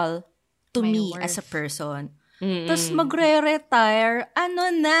equal to me as a person. Tapos magre-retire,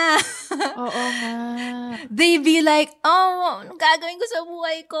 ano na? Oo nga. They be like, anong gagawin ko sa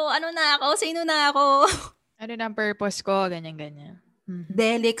buhay ko? Ano na ako? Sino na ako? Ano na ang purpose ko? Ganyan-ganyan.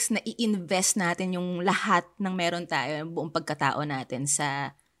 Delix, na i-invest natin yung lahat ng meron tayo, yung buong pagkatao natin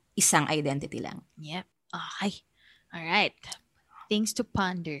sa isang identity lang. Yep. Okay. Alright. Things to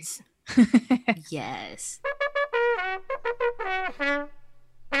ponder. Yes.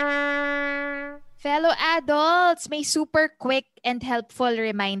 Fellow adults, may super quick and helpful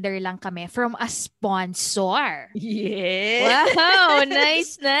reminder lang kami from a sponsor. Yeah. Wow,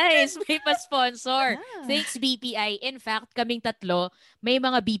 nice. May pa-sponsor. Yeah. Thanks, BPI. In fact, kaming tatlo, may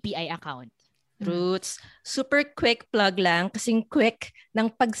mga BPI account. Roots. Super quick plug lang, kasing quick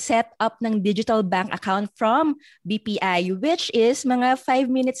ng pag-set up ng digital bank account from BPI, which is mga 5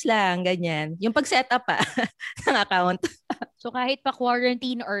 minutes lang, ganyan. Yung pag-set up ng account. So kahit pa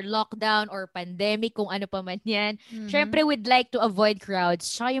quarantine or lockdown or pandemic, kung ano pa man yan, syempre we'd like to avoid crowds,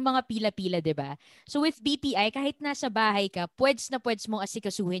 tsaka yung mga pila-pila, diba? So with BPI, kahit nasa bahay ka, pweds mong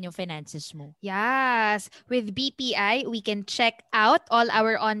asikasuhin yung finances mo. Yes. With BPI, we can check out all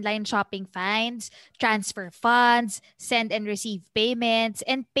our online shopping finds, transfer funds, send and receive payments,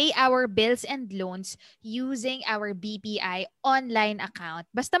 and pay our bills and loans using our BPI online account.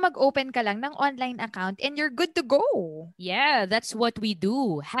 Basta mag-open ka lang ng online account and you're good to go. Yeah, that's what we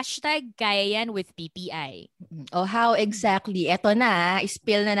do. #kaya yan with BPI. Oh, how exactly? Eto na,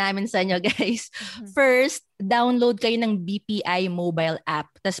 spill na namin sa inyo, guys. First, download kayo ng BPI mobile app.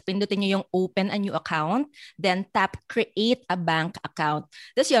 Tapos pindutin nyo yung open a new account. Then tap create a bank account.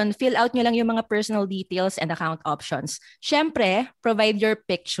 Tapos yun, fill out nyo lang yung mga personal details and account options. Syempre, provide your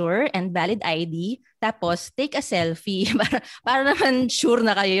picture and valid ID. Tapos, take a selfie. para naman sure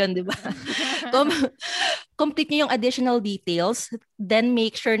na kayo yun, di ba? Complete nyo yung additional details, then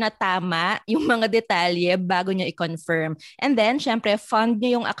make sure na tama yung mga detalye bago nyo i-confirm. And then, syempre, fund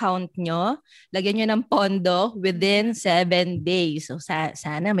nyo yung account nyo, lagyan nyo ng pondo within 7 days. So,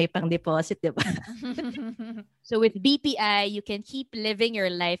 sana may pang-deposit, di ba? So with BPI, you can keep living your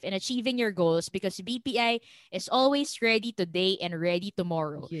life and achieving your goals because BPI is always ready today and ready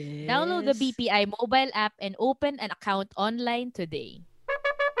tomorrow. Yes. Download the BPI mobile app and open an account online today.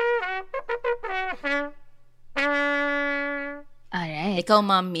 Alright. Ikaw,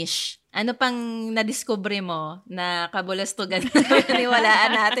 Ma'am Mish, ano pang nadiscover mo na kabulastugan na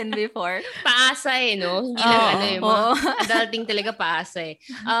niwalaan natin before? Paasa no? Hindi lang adulting talaga paasa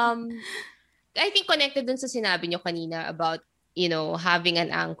I think connected dun sa sinabi nyo kanina about, having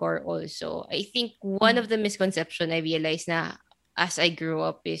an anchor also. I think one of the misconception I realized na as I grew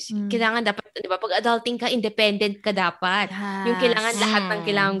up is, kailangan dapat, di ba, pag adulting ka, independent ka dapat. Yes. Yung kailangan lahat ng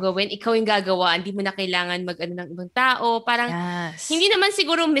kailangan gawin, ikaw yung gagawa, hindi mo na kailangan mag-ano ng ibang tao. Parang, hindi naman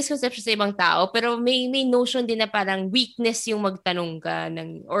siguro misconception sa ibang tao, pero may notion din na parang weakness yung magtanong ka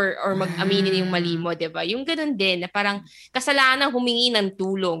or mag-aminin yung mali mo, di ba? Yung ganun din, na parang kasalanan humingi ng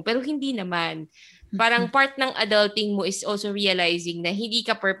tulong, pero hindi naman. Parang part ng adulting mo is also realizing na hindi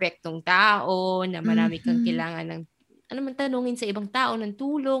ka perfectong tao, na marami kang kailangan ng tanungin sa ibang tao ng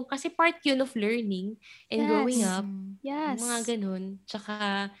tulong. Kasi part yun of learning and growing up. Yes. Mga ganun.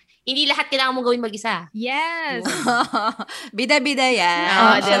 Tsaka, hindi lahat kailangan mong gawin mag-isa. Yes. Bida-bida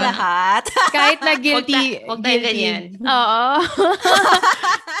yan. Sa lahat. Kahit na guilty. Huwag tayo ganyan. Oo.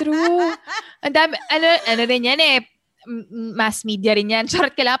 True. Ang dami, ano rin yan mass media rin yan.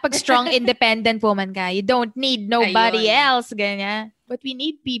 Charot, kailangan pag strong, independent woman ka. You don't need nobody else. Ganyan. But we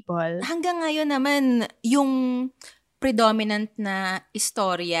need people. Hanggang ngayon naman, yung predominant na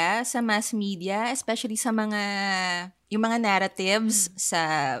istorya sa mass media, especially sa yung mga narratives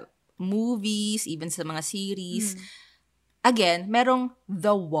sa movies, even sa mga series. Again, merong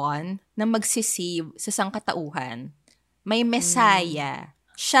the one na magsisave sa sangkatauhan. May Messiah.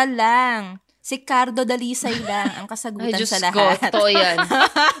 Siya lang. Si Cardo Dalisay lang ang kasagutan sa lahat. Ko, yan.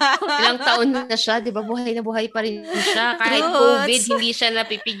 Ilang taon na siya, di ba? Buhay na buhay pa rin siya. Kahit COVID, hindi siya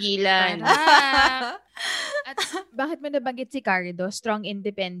napipigilan. At bakit mo nabanggit si Cardo? Strong,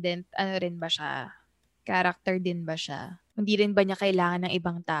 independent, ano rin ba siya? Character din ba siya? Hindi rin ba niya kailangan ng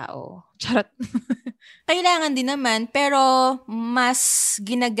ibang tao? Charot. Kailangan din naman, pero mas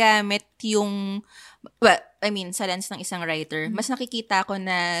ginagamit yung... Well, I mean, sa lens ng isang writer, mas nakikita ko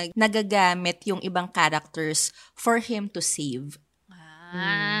na nagagamit yung ibang characters for him to save.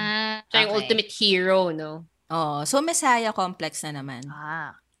 Siya yung ultimate hero, no? Oh, so Messiah complex na naman.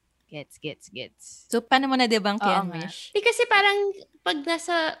 Gets. So, paano mo na-debunk yan, Mish? Kasi parang,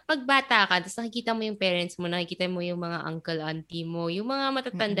 pagbata ka, tapos nakikita mo yung parents mo, nakikita mo yung mga uncle, auntie mo, yung mga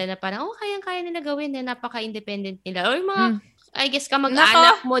matatanda na parang, kayang-kaya nila gawin na napaka-independent nila. Or yung mga, I guess,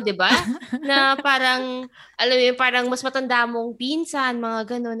 kamag-anak mo, di ba? Na parang, alam mo yun, parang mas matanda mong pinsan, mga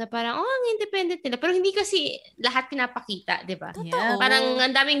gano'n, na parang, ang independent nila. Pero hindi kasi lahat pinapakita, di ba? Totoo. Parang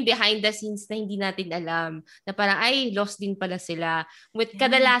ang daming behind the scenes na hindi natin alam. Na parang, lost din pala sila. With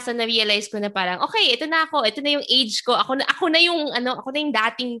kadalasan na-realize ko na parang, okay, ito na ako, ito na yung age ko, ako na yung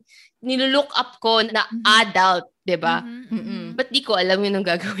dating nilulook up ko na adult, diba? Ba't di ko alam yun ang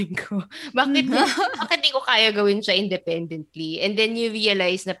gagawin ko? Bakit di ko kaya gawin siya independently? And then you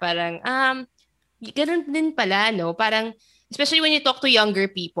realize na parang, ganun din pala, no? Parang, especially when you talk to younger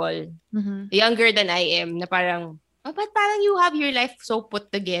people, younger than I am, na parang, but parang you have your life so put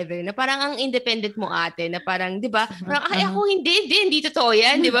together, na parang ang independent mo ate, na parang, di ba? Parang, ako hindi totoo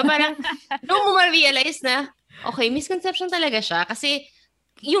yan, di ba? Parang, doon mo ma-realize na, okay, misconception talaga siya. Kasi,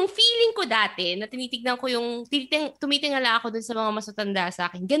 yung feeling ko dati, na tinitignan ko tumitingala ako dun sa mga mas matanda sa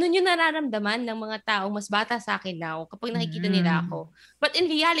akin, ganun yung nararamdaman ng mga tao mas bata sa akin now kapag nakikita nila ako. But in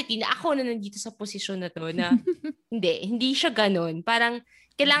reality, na ako na nandito sa posisyon na to, na hindi siya ganun. Parang,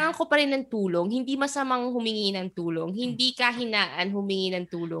 kailangan ko pa rin ng tulong. Hindi masamang humingi ng tulong. Hindi kahinaan humingi ng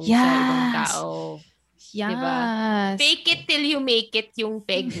tulong sa ibang tao. Yes. Diba? Fake it till you make it yung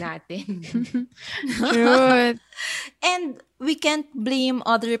peg natin. True. And we can't blame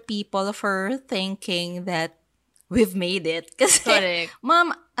other people for thinking that we've made it. Kasi, correct.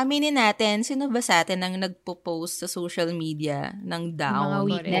 Ma'am, aminin natin, sino ba sa atin ang nagpo-post sa social media ng down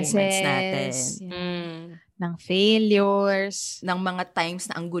moments natin? Ng failures. Ng mga times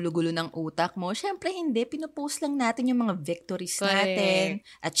na ang gulo-gulo ng utak mo. Siyempre, hindi. Pinopost lang natin yung mga victories natin,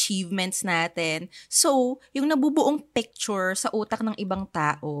 achievements natin. So, yung nabubuong picture sa utak ng ibang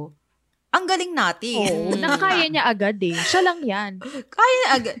tao, ang galing natin. Nakakaya niya agad eh. Siya lang yan. Kaya niya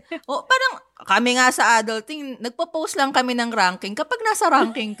agad. Parang, kami nga sa adulting, nagpo-post lang kami ng ranking kapag nasa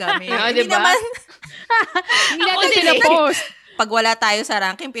ranking kami. Hindi diba? naman, Hindi natin pinapost. pag wala tayo sa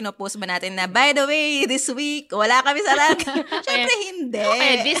ranking, pinopost ba natin na, by the way, this week, wala kami sa ranking. Siyempre, hindi.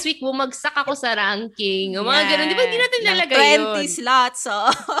 Okay, this week bumagsak ako sa ranking. O mga ganun. Di ba hindi natin lalagay 20 yun? slots. So.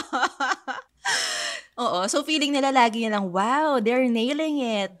 Oo. So, feeling nila lagi nilang, wow, they're nailing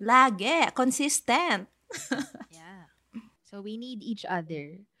it. Lagi. Consistent. Yeah. So we need each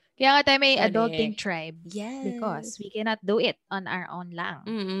other. Kaya nga tayo may Correct. adulting tribe. Yes. Because we cannot do it on our own lang.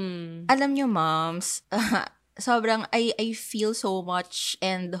 Mm-mm. Alam nyo, moms, sobrang I feel so much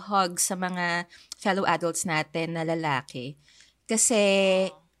and hug sa mga fellow adults natin na lalaki. Kasi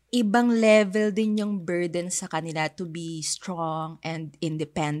ibang level din yung burden sa kanila to be strong and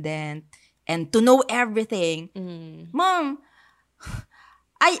independent and to know everything. Mm. Mom,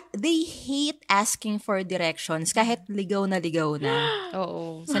 they hate asking for directions kahit ligaw na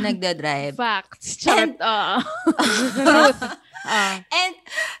Oo. sa nagdadrive. Facts. And- Truth. And,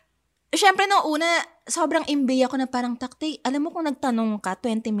 syempre, nung una, sobrang imbi ako na parang, takti, alam mo kung nagtanong ka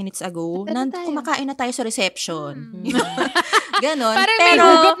 20 minutes ago, kumakain na tayo sa reception. Ganon. Parang may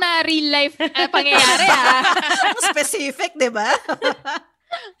hugot na real life pangyayari. Specific, di ba?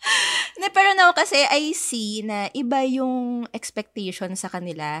 Pero no, kasi I see na iba yung expectation sa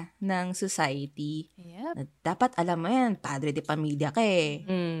kanila ng society. Yep. Na dapat alam mo yan, padre de pamilya ka eh.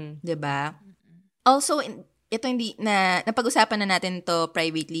 Mm. 'Di ba? Also, ito hindi na napag-usapan na natin to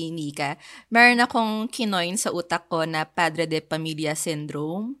privately, Nika. Meron akong kinoin sa utak ko na padre de pamilya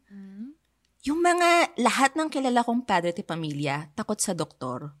syndrome. Yung mga lahat ng kilala kong padre de pamilya, takot sa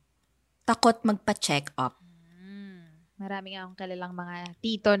doktor. Takot magpa-check up. Marami nga akong kilalang mga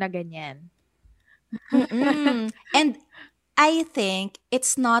tito na ganyan. And I think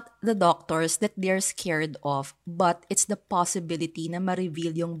it's not the doctors that they're scared of, but it's the possibility na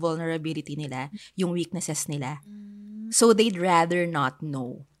ma-reveal yung vulnerability nila, yung weaknesses nila. So they'd rather not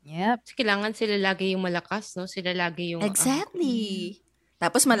know. Yep. Kasi kailangan sila lagi yung malakas, no? Sila lagi yung... Exactly.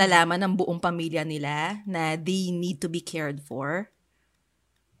 Tapos malalaman ng buong pamilya nila na they need to be cared for.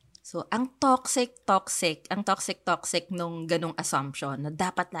 So, ang toxic nung ganong assumption na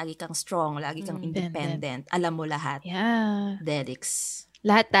dapat lagi kang strong, lagi kang independent, alam mo lahat. Yeah. Dedics.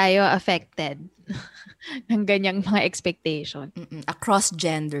 Lahat tayo affected ng ganyang mga expectation. Across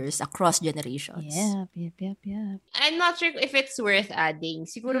genders, across generations. Yep. I'm not sure if it's worth adding.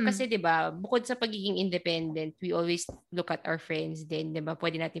 Siguro kasi, di ba, bukod sa pagiging independent, we always look at our friends din, di ba?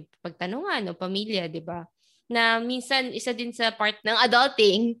 Pwede natin pagtanungan, o pamilya, di ba? Na minsan, isa din sa part ng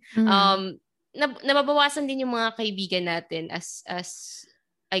adulting, nababawasan din yung mga kaibigan natin as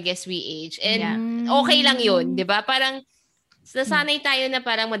I guess we age. And okay lang yun, di ba? Parang, nasanay tayo na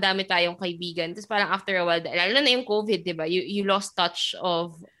parang madami tayong kaibigan. Tapos parang after a while, lalo na yung COVID, di ba? You lost touch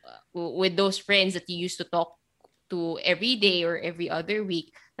of with those friends that you used to talk to every day or every other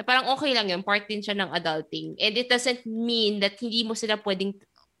week. Na parang okay lang yun. Part din siya ng adulting. And it doesn't mean that hindi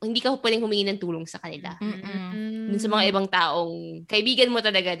ka pwedeng humingi ng tulong sa kanila. Dun sa mga ibang taong kaibigan mo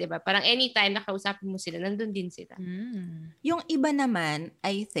talaga, di ba? Parang anytime nakausapin mo sila, nandun din sila. Yung iba naman,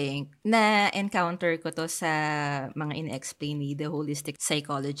 I think, na-encounter ko to sa mga in-explain ni the holistic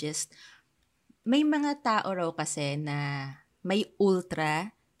psychologist, may mga tao raw kasi na may ultra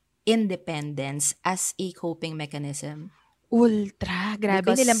independence as a coping mechanism. Ultra. Grabe,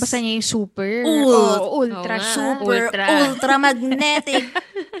 Because nilampasan niya yung super. Ultra. Ultra magnetic.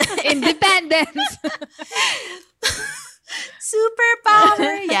 Independence.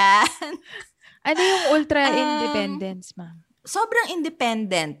 Superpower yan. Ano yung ultra independence, ma'am? Sobrang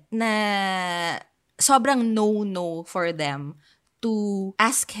independent na sobrang no for them to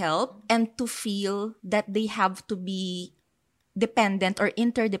ask help and to feel that they have to be dependent or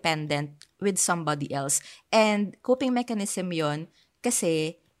interdependent with somebody else. And coping mechanism yon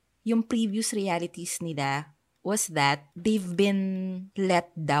kasi yung previous realities nila was that they've been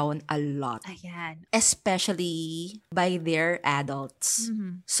let down a lot. Ayan. Especially by their adults.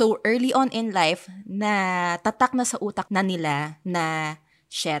 So early on in life, na tatak na sa utak na nila na,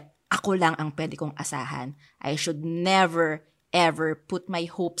 shit, ako lang ang pwede kong asahan. I should never, ever put my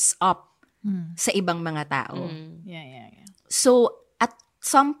hopes up sa ibang mga tao. Yeah. So, at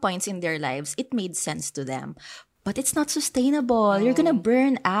some points in their lives, it made sense to them. But it's not sustainable. You're gonna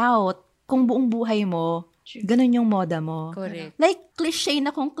burn out kung buong buhay mo, ganun yung moda mo. Correct. Like, cliche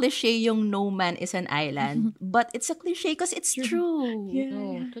na kung cliche yung no man is an island. But it's a cliche because it's true.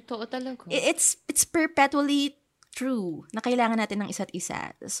 No, totoo talaga. It's perpetually true na kailangan natin ng isa't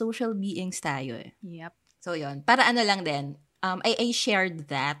isa. Social beings tayo eh. Yep. So, yun. Para ano lang din, I shared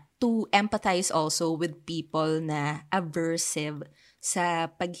that to empathize also with people na aversive sa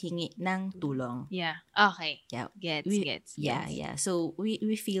paghingi ng tulong. Yeah. Okay. Yeah. Gets. Yeah. So, we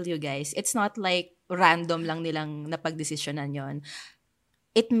feel you guys. It's not like random lang nilang napagdesisyonan yon.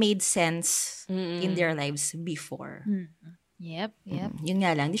 It made sense in their lives before. Yep. Yun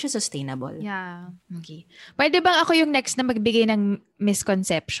nga lang, hindi siya sustainable. Yeah. Okay. Pwede bang ako yung next na magbigay ng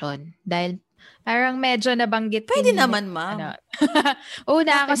misconception? Dahil parang medyo nabanggit. Pwede naman, ma'am.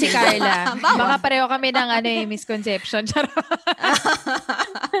 Una ako si Carla. Baka pareho kami ng misconception.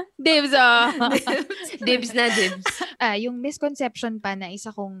 Dibs, Dibs na dibs. Yung misconception pa na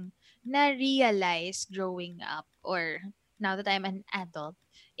isa kong na-realize growing up or now that I'm an adult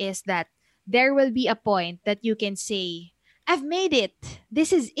is that there will be a point that you can say, I've made it.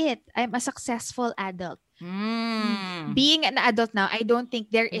 This is it. I'm a successful adult. Being an adult now, I don't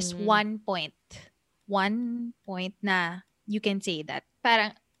think there is one point na you can say that.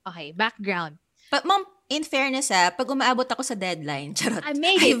 Parang, okay, background. But ma'am, in fairness pag umaabot ako sa deadline, charot. I've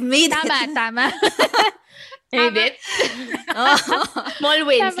made it. Tama. Made it? Small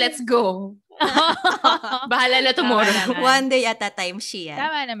wins, let's go. Bahala na tomorrow. One day at a time, Shia.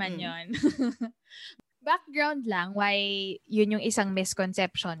 Tama naman yun. Background lang why yun yung isang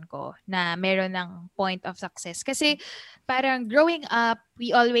misconception ko na meron ng point of success. Kasi parang growing up,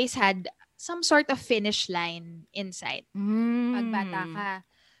 we always had some sort of finish line inside. Pag bata ka,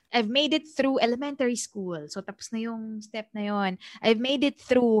 I've made it through elementary school. So tapos na yung step na yon. I've made it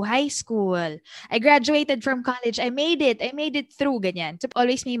through high school. I graduated from college. I made it through, ganyan. So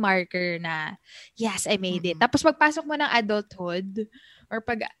always may marker na, yes, I made it. Tapos pagpasok mo ng adulthood, or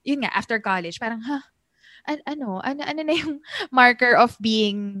pag, yun nga, after college, parang, ano na yung marker of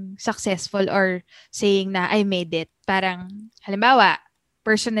being successful or saying na I made it? Parang, halimbawa,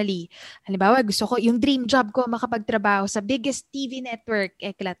 personally, gusto ko, yung dream job ko, makapagtrabaho sa biggest TV network,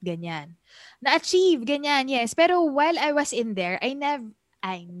 eklat, ganyan. Na-achieve, ganyan, yes. Pero while I was in there, I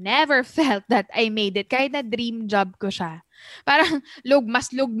never felt that I made it. Kahit na dream job ko siya. Parang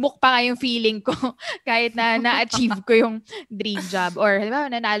mas lugmok pa nga yung feeling ko kahit na na-achieve ko yung dream job. Or, halimbawa,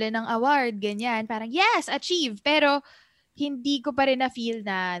 nanalo ng award, ganyan. Parang, yes, achieve. Pero, hindi ko pa rin na-feel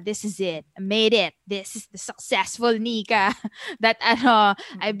na this is it. I made it. This is the successful Nika that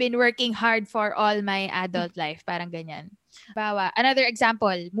I've been working hard for all my adult life. Parang ganyan. Bawa. Another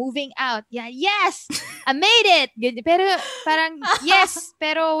example, moving out. Yeah, yes! I made it! Pero parang, yes,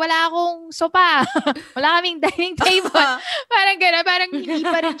 pero wala akong sopa. Wala kaming dining table. Parang gano'n. Parang hindi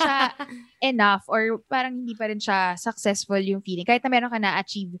pa rin siya enough or parang hindi pa rin siya successful yung feeling. Kahit na meron ka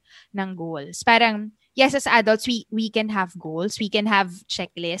na-achieve ng goals. Parang, yes, as adults, we can have goals. We can have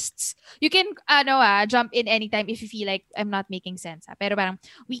checklists. You can, jump in anytime if you feel like I'm not making sense. Pero parang,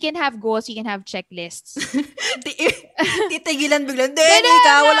 we can have goals, we can have checklists. Titigilan biglang,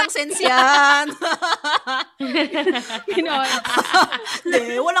 Nika, walang sense yan.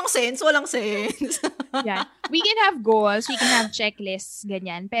 Walang sense. Yeah. We can have goals, we can have checklists,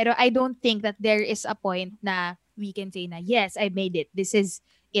 ganyan. Pero I don't think that there is a point na we can say na, yes, I made it. This is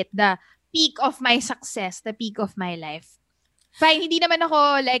it. The peak of my success, the peak of my life. Fine, hindi naman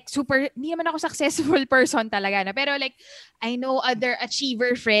ako successful person talaga na. Pero like, I know other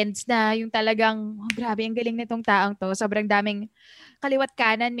achiever friends na yung talagang, grabe, ang galing nitong taong to. Sobrang daming kaliwat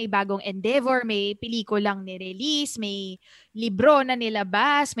kanan, may bagong endeavor, may pelikulang ni-release, may libro na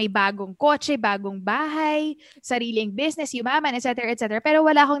nilabas, may bagong kotse, bagong bahay, sariling business, yumaman, etc., etc. Pero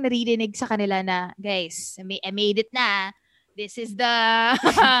wala akong naririnig sa kanila na, guys, I made it na. This is the...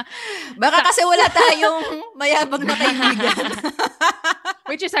 Baka kasi wala tayong mayabang na kaibigan.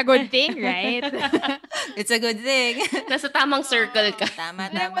 Which is a good thing, right? It's a good thing. Nasa tamang circle ka.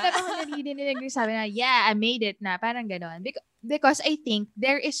 Tama. Wala bang narinig sabi na, yeah, I made it na. Parang ganon. Because I think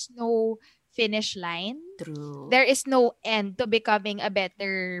there is no finish line. True. There is no end to becoming a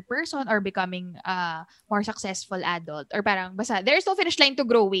better person or becoming a more successful adult. Or parang, basta, there is no finish line to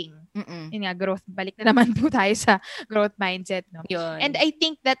growing. Yun nga, growth. Balik na naman po tayo sa growth mindset. No? Yun. And I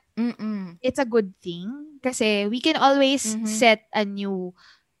think that it's a good thing kasi we can always set a new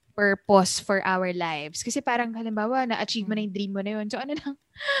purpose for our lives. Kasi parang, halimbawa, na-achieve mo na yung dream mo na yun. So, ano lang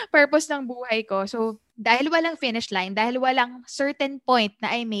purpose ng buhay ko? So, dahil walang finish line, dahil walang certain point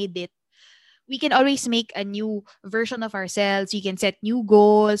na I made it, we can always make a new version of ourselves. We can set new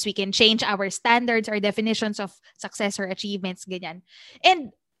goals. We can change our standards, our definitions of success or achievements, ganyan.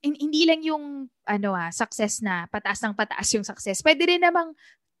 And hindi lang yung success na pataas ng pataas yung success. Pwede rin namang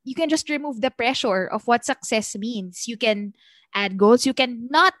you can just remove the pressure of what success means. You can add goals. You can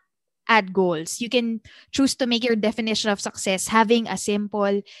not add goals. You can choose to make your definition of success having a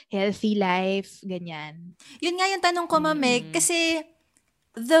simple, healthy life, ganyan. Yun nga yung tanong ko, Mameg, kasi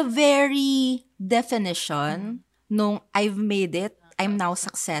the very definition nung I've made it, I'm now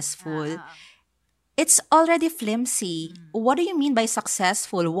successful. It's already flimsy. What do you mean by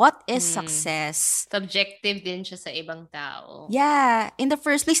successful? What is success? Subjective din siya sa ibang tao. Yeah, in the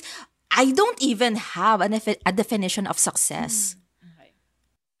first place, I don't even have a definition of success.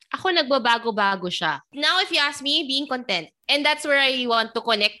 Ako nagbabago-bago siya. Now, if you ask me, being content. And that's where I want to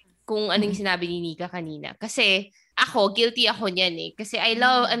connect kung anong sinabi ni Nika kanina. Kasi ako, guilty ako niyan eh. Kasi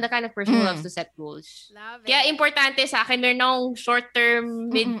I'm the kind of person who loves to set goals. Kaya importante sa akin, meron akong short-term,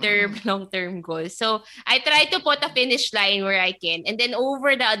 mid-term, long-term goals. So, I try to put a finish line where I can. And then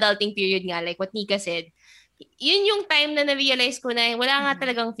over the adulting period nga, like what Nika said, yun yung time na na-realize ko na wala nga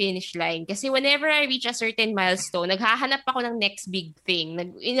talagang finish line. Kasi whenever I reach a certain milestone, naghahanap ako ng next big thing.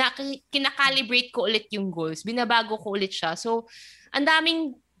 Kinakalibrate ko ulit yung goals. Binabago ko ulit siya. So, ang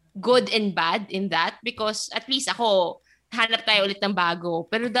daming good and bad in that because at least ako, hanap tayo ulit ng bago.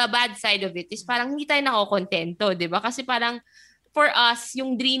 Pero the bad side of it is parang hindi tayo nakokontento, di ba? Kasi parang for us,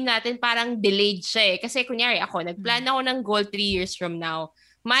 yung dream natin parang delayed siya eh. Kasi kunyari ako, nagplan ako ng goal 3 years from now.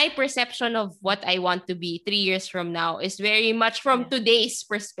 My perception of what I want to be 3 years from now is very much from today's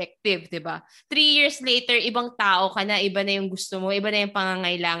perspective, di ba? 3 years later, ibang tao ka na, iba na yung gusto mo, iba na yung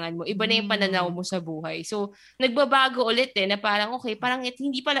pangangailangan mo, iba na yung pananaw mo sa buhay. So, nagbabago ulit na parang, okay, parang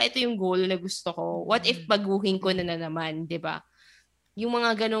hindi pala ito yung goal na gusto ko. What if baguhin ko na naman, di ba? Yung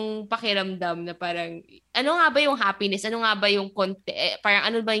mga ganong pakiramdam na parang, ano nga ba yung happiness? Ano nga ba yung parang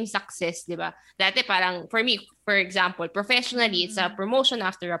ano ba yung success, di ba? Dati parang, for me, for example, professionally, it's a promotion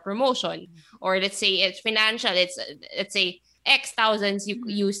after a promotion. Or let's say it's financial, let's say X thousands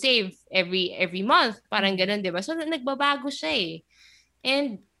you save every month. Parang ganon, di ba? So, nagbabago siya eh.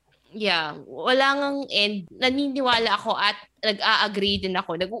 And, yeah, wala ngang end. Naniniwala ako at nag-a-agree din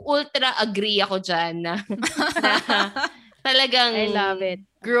ako. Nag-ultra agree ako dyan na talagang I love it.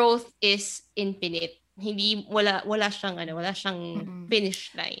 Growth is infinite. Hindi wala siyang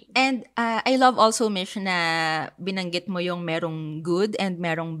finish line. And I love also Mish na binanggit mo yung merong good and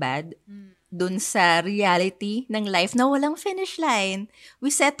merong bad dun sa reality ng life na walang finish line.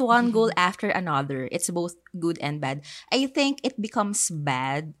 We set one goal after another. It's both good and bad. I think it becomes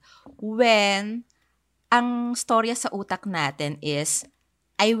bad when ang storya sa utak natin is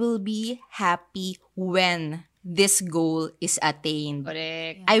I will be happy when this goal is attained.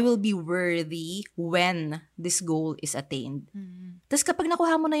 Correct. I will be worthy when this goal is attained. Tapos kapag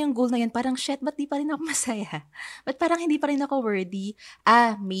nakuha mo na yung goal na yun, parang, shit, ba't di pa rin ako masaya? Ba't parang hindi pa rin ako worthy?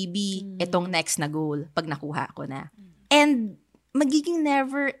 Maybe itong next na goal pag nakuha ko na. And magiging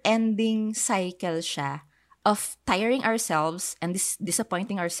never-ending cycle siya of tiring ourselves and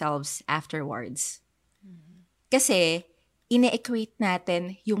disappointing ourselves afterwards. Kasi, ine-equate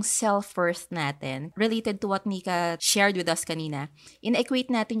natin yung self-worth natin. Related to what Nika shared with us kanina, ine-equate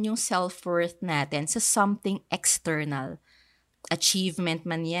natin yung self-worth natin sa something external. Achievement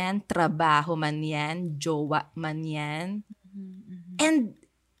man yan, trabaho man yan, jowa man yan. And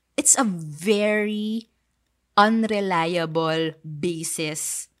it's a very unreliable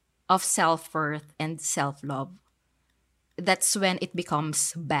basis of self-worth and self-love. That's when it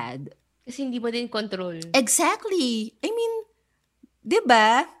becomes bad. Kasi hindi mo din control. Exactly. I mean,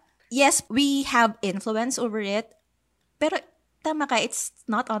 diba? Yes, we have influence over it. Pero, tama ka, it's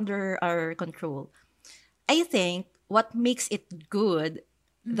not under our control. I think, what makes it good,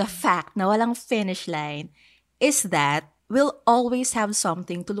 the fact na walang finish line, is that we'll always have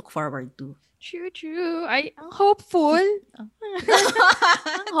something to look forward to. True. Ang hopeful. Ang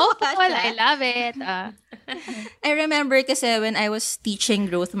hopeful. I love it. I remember kasi when I was teaching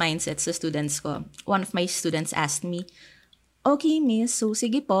growth mindset sa students ko, one of my students asked me, okay, miss, so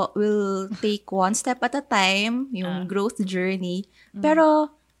sige po, we'll take one step at a time, yung growth journey.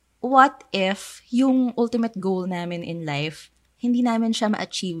 Pero, what if yung ultimate goal namin in life, hindi namin siya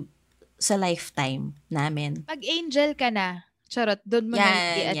ma-achieve sa lifetime namin? Pag angel ka na, charot, doon mo Yan,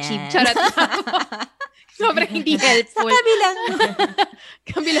 na i-achieve. yan. Charot. Sobrang hindi helpful. Sa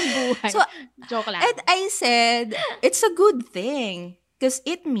Kabilang buhay. So, joke lang. and I said, it's a good thing. Because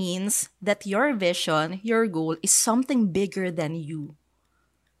it means that your vision, your goal, is something bigger than you.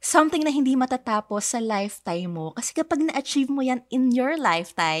 Something na hindi matatapos sa lifetime mo. Kasi kapag na-achieve mo yan in your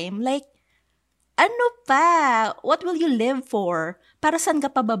lifetime, like, ano pa? What will you live for? Para saan ka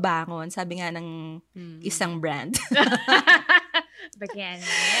pa babangon? Sabi nga ng isang brand.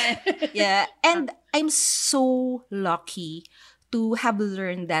 Yeah. And I'm so lucky to have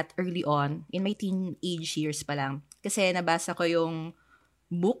learned that early on, in my teenage years pa lang. Kasi nabasa ko yung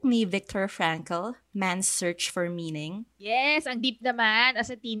book ni Viktor Frankl, Man's Search for Meaning. Yes, ang deep naman as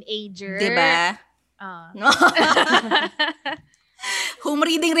a teenager. Diba? Home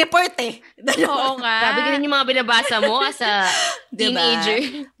reading report eh. Oo nga. Sabi ganun yung mga binabasa mo as a Diba?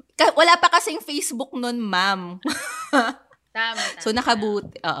 Teenager. Wala pa kasing Facebook nun, ma'am. Tama. So,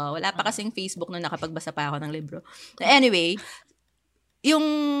 nakabuti. Oo, wala pa kasing Facebook nun, nakapagbasa pa ako ng libro. Anyway, yung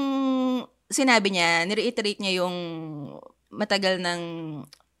sinabi niya, nireiterate niya yung matagal ng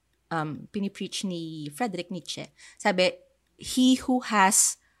pinipreach ni Friedrich Nietzsche. Sabi, he who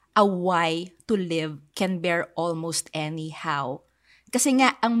has a why to live can bear almost anyhow. Kasi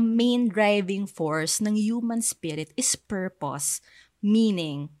nga, ang main driving force ng human spirit is purpose,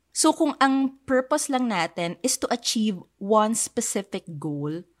 meaning, so kung ang purpose lang natin is to achieve one specific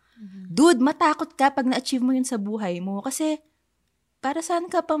goal, dude, matakot ka pag na-achieve mo yun sa buhay mo. Kasi, para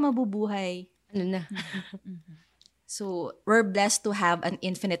saan ka pa mabubuhay? Ano na? So, we're blessed to have an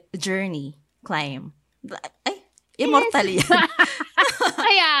infinite journey, climb. Ay, immortal yan.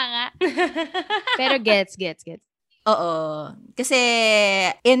 Kaya nga. Pero gets. Oo. Kasi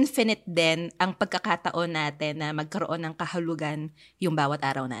infinite din ang pagkakataon natin na magkaroon ng kahulugan yung bawat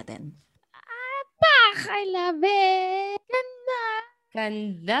araw natin. Pak! I love it! Ganda!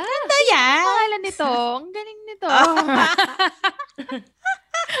 Ganda. Ganda yan! Pangalan nito. Ang galing nito.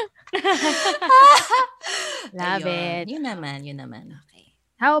 Love Ayun. it. Yun naman. Okay.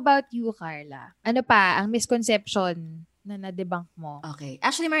 How about you, Carla? Ano pa ang misconception na na-debunk mo? Okay.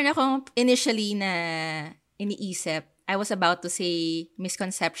 Actually, meron akong initially na iniisip. I was about to say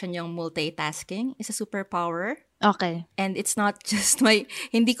misconception yung multitasking is a superpower. Okay. And it's not just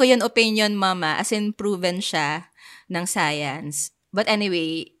hindi ko yun opinion, mama, as in proven siya ng science. But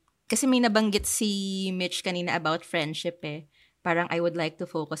anyway, kasi may nabanggit si Mitch kanina about friendship eh. Parang I would like to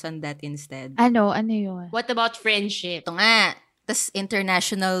focus on that instead. Ano yun? What about friendship? Ito nga. Tas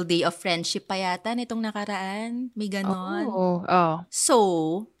International Day of Friendship pa yata nitong nakaraan. May ganon. Oh. So,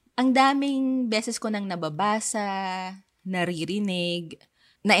 ang daming beses ko nang nababasa, naririnig,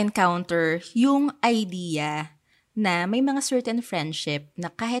 na-encounter yung idea na may mga certain friendship na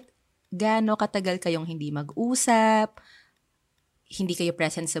kahit gaano katagal kayong hindi mag-usap, hindi kayo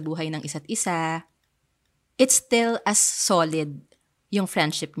present sa buhay ng isa't isa, it's still as solid yung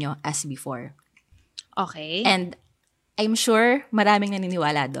friendship nyo as before. Okay. And I'm sure maraming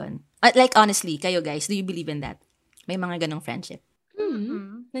naniniwala doon. Like honestly, kayo guys, do you believe in that? May mga ganong friendship?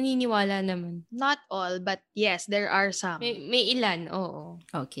 Naniniwala naman. Not all, but yes, there are some. May ilan, oo.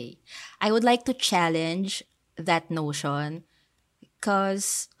 Okay. I would like to challenge that notion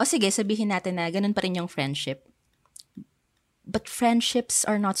because, sige, sabihin natin na ganun pa rin yung friendship. But friendships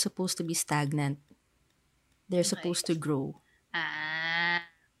are not supposed to be stagnant. They're supposed to grow.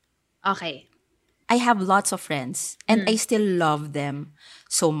 Okay. I have lots of friends and I still love them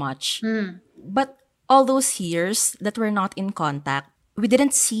so much. But all those years that we're not in contact, we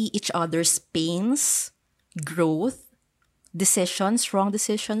didn't see each other's pains, growth, decisions, wrong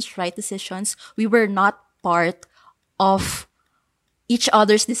decisions, right decisions. We were not part of each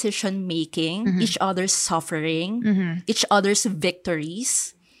other's decision-making, each other's suffering, each other's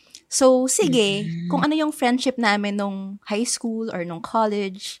victories. So, sige, kung ano yung friendship namin nung high school or nung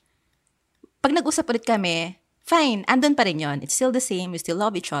college, pag nag-usap ulit kami, fine, andun pa rin yun. It's still the same, we still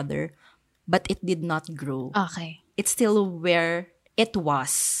love each other, but it did not grow. Okay. It's still where it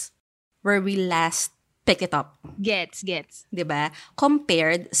was, where we last pick it up. Gets. Diba?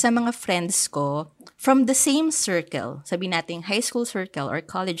 Compared sa mga friends ko from the same circle, sabi nating high school circle or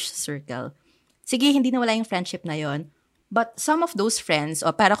college circle. Sige, hindi na wala yung friendship na yon, but some of those friends,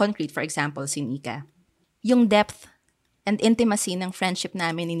 o para concrete, for example, si Nika, yung depth and intimacy ng friendship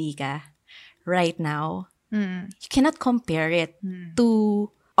namin ni Nika right now, you cannot compare it to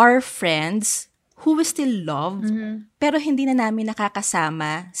our friends who we still love, pero hindi na namin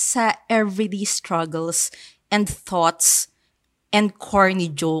nakakasama sa everyday struggles and thoughts and corny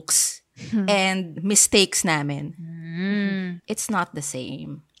jokes and mistakes namin. It's not the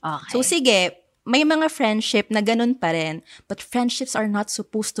same. Okay. So sige, may mga friendship na ganun pa rin, but friendships are not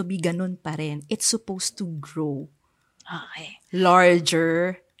supposed to be ganun pa rin. It's supposed to grow. Okay.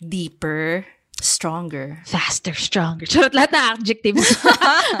 Larger, deeper, stronger. Faster, stronger. Charot, lahat na adjectives.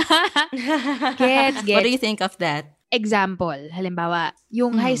 Gets. What do you think of that? Example, halimbawa,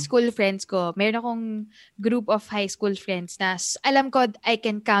 yung high school friends ko, meron akong group of high school friends na alam ko I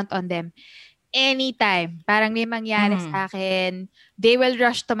can count on them anytime. Parang may mangyari sa akin, they will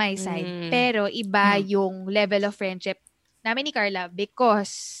rush to my side. Pero iba yung level of friendship namin ni Carla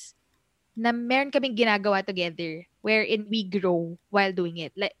because na meron kaming ginagawa together wherein we grow while doing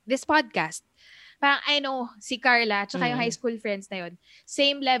it. Like this podcast. Parang I know si Carla tsaka yung high school friends na yun,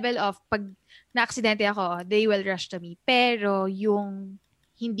 same level of pag na-aksidente ako, they will rush to me. Pero yung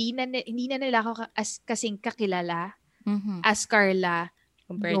hindi na nila ako kasing kakilala as Carla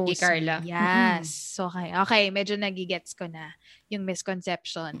compared kay Knows me. Carla. Yes. Okay, medyo nagigets ko na yung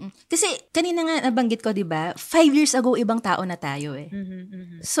misconception. Kasi kanina nga nabanggit ko, di ba? 5 years ago, ibang tao na tayo eh.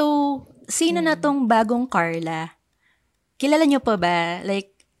 So, sino na tong bagong Carla? Kilala niyo pa ba?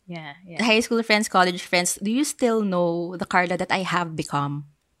 Like, Yeah. high school friends, college friends, do you still know the Carla that I have become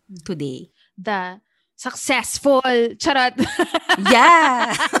today? The successful, charot.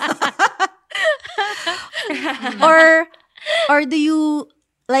 Yeah. or do you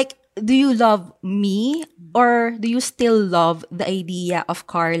love me, or do you still love the idea of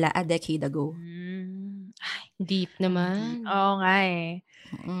Carla a decade ago? Deep naman. Oo nga eh.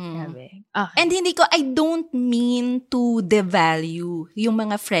 Grabe. Okay. And I don't mean to devalue yung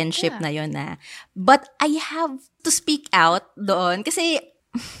mga friendship na yun but I have to speak out doon kasi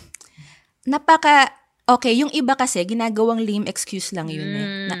okay, yung iba kasi ginagawang lame excuse lang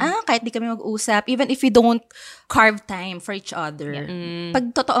yun na kahit di kami mag-usap, even if we don't carve time for each other.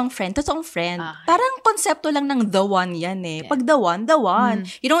 Pag totoong friend. Parang konsepto lang ng the one yan eh. Pag the one.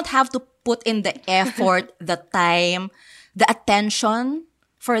 You don't have to put in the effort, the time, the attention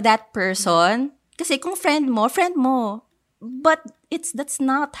for that person. Kasi kung friend mo. But that's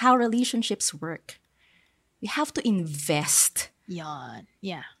not how relationships work. We have to invest. Yan.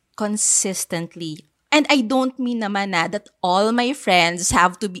 Yeah. Consistently. And I don't mean naman that all my friends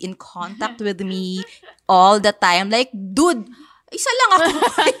have to be in contact with me all the time. Like, dude, isa lang ako.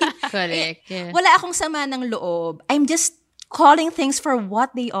 Correct. Yeah. Wala akong sama ng loob. I'm just calling things for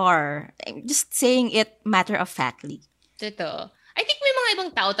what they are. I'm just saying it matter-of-factly. Totoo. I think may mga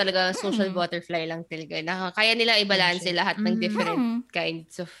ibang tao talaga social butterfly lang talaga. Kaya nila i-balance lahat ng different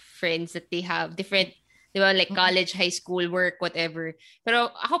kinds of friends that they have. Different, di ba, like college, high school, work, whatever.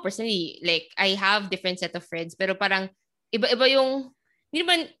 Pero ako personally, like, I have different set of friends. Pero parang iba-iba yung, hindi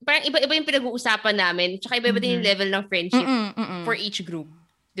naman, parang iba-iba yung pinag-uusapan namin. Tsaka iba-iba din yung level ng friendship for each group.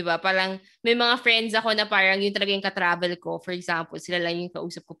 Diba? Parang may mga friends ako na parang yun talaga yung ka-travel ko. For example, sila lang yung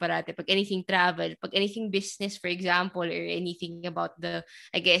kausap ko parati. Pag anything travel, pag anything business, for example, or anything about the,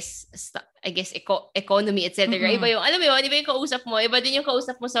 I guess economy, etc. Iba yung, alam mo yun, iba yung kausap mo, iba din yung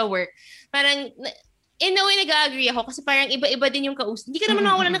kausap mo sa work. Parang, in a way, nag-agree ako kasi parang iba-iba din yung kausap. Hindi ka naman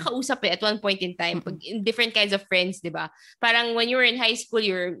nakawala ng kausap at one point in time. Pag in different kinds of friends, di ba? Parang when you were in high school,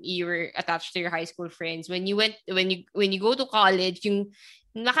 you were attached to your high school friends. When you go to college, yung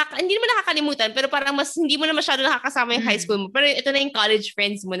hindi naman nakakalimutan, pero parang mas hindi mo na masyado nakakasama yung high school mo. Pero ito na yung college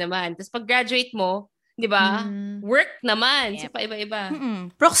friends mo naman. Tapos pag graduate mo, di ba? Work naman. So, pa-iba-iba.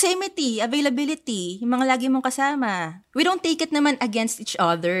 Proximity, availability, yung mga lagi mong kasama. We don't take it naman against each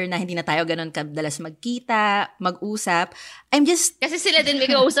other na hindi na tayo ganun kadalas magkita, mag-usap. Kasi sila din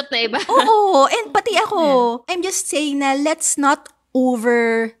may kausap na iba. Oo, and pati ako. I'm just saying na let's not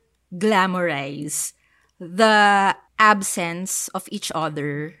over-glamorize the absence of each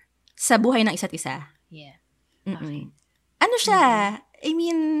other sa buhay ng isa't isa. Yeah. Okay. Ano siya? I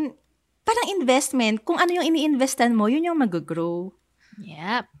mean, parang investment. Kung ano yung ini-investan mo, yun yung mag-grow.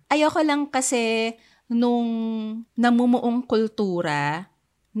 Yep. Ayoko lang kasi nung namumuong kultura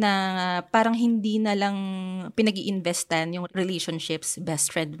na parang hindi na lang pinag-i-investan yung relationships. Best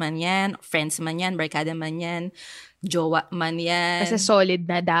friend man yan, friends man yan, barkada man yan, jowa man yan. Kasi solid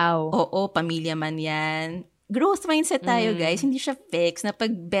na daw. Oo, pamilya man yan. Growth mindset tayo, guys. Hindi siya fixed na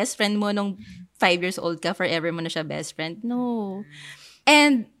pag best friend mo nung 5 years old ka, forever mo na siya best friend. No.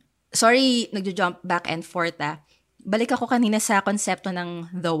 And, sorry, nagjo-jump back and forth Balik ako kanina sa konsepto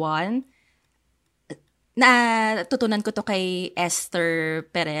ng the one. Natutunan ko to kay Esther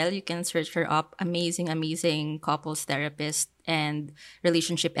Perel. You can search her up. Amazing couples therapist and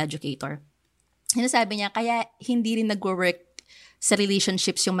relationship educator. Sinasabi niya, kaya hindi rin nag-work sa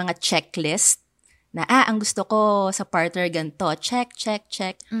relationships yung mga checklist na, ang gusto ko sa partner ganito, check.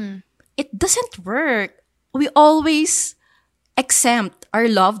 It doesn't work. We always exempt our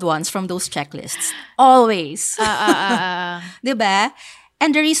loved ones from those checklists. Always. Diba?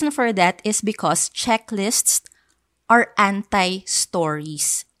 And the reason for that is because checklists are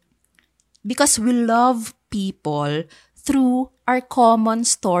anti-stories. Because we love people through our common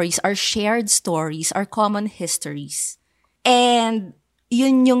stories, our shared stories, our common histories. And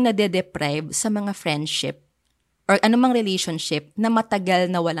yun yung nade-deprive sa mga friendship or anumang relationship na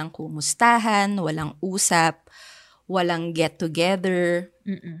matagal na walang kumustahan, walang usap, walang get-together.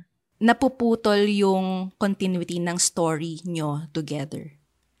 Napuputol yung continuity ng story nyo together.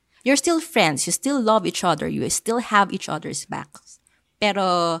 You're still friends, you still love each other, you still have each other's backs.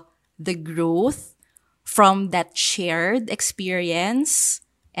 Pero the growth from that shared experience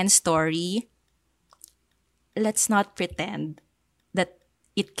and story, let's not pretend that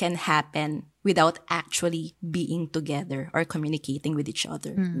it can happen without actually being together or communicating with each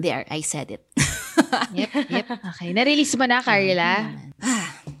other. There, I said it. Yep. Okay. Na-release mo na, Carla?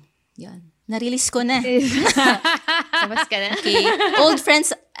 Yun. Na-release ko na. Sabas ka na. Okay. Old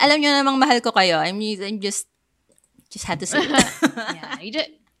friends, alam nyo namang mahal ko kayo. I'm just had to say it. Yeah.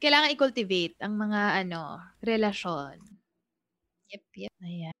 Kailangan i-cultivate ang mga relasyon. Yep.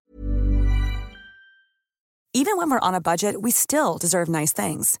 Ayan. Even when we're on a budget, we still deserve nice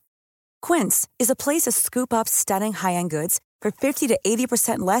things. Quince is a place to scoop up stunning high-end goods for 50 to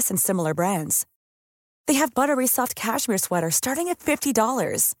 80% less than similar brands. They have buttery soft cashmere sweaters starting at $50,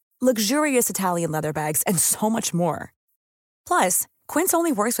 luxurious Italian leather bags, and so much more. Plus, Quince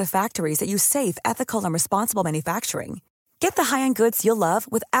only works with factories that use safe, ethical, and responsible manufacturing. Get the high-end goods you'll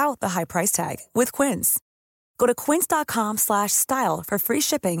love without the high price tag with Quince. Go to quince.com/style for free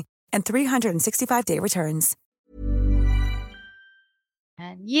shipping and 365-day returns.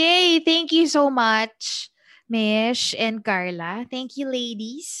 Yay! Thank you so much, Mish and Carla. Thank you,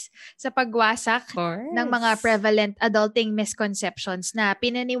 ladies, sa pagwasak ng mga prevalent adulting misconceptions na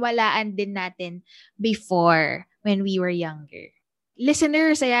pinaniwalaan din natin before when we were younger.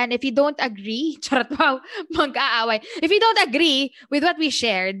 Listeners, ayan, if you don't agree, charot, wow, mag-aaway. If you don't agree with what we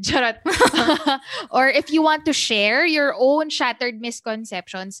shared, charot, or if you want to share your own shattered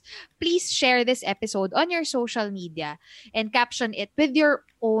misconceptions, please share this episode on your social media and caption it with your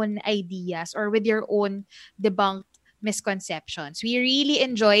own ideas or with your own debunked misconceptions. We really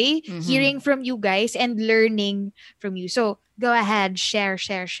enjoy hearing from you guys and learning from you. So, go ahead, share.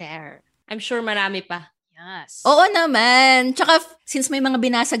 I'm sure marami pa. Yes. Oo naman. Tsaka, since may mga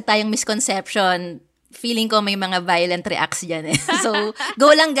binasag tayong misconception, feeling ko may mga violent reacts dyan eh. So, go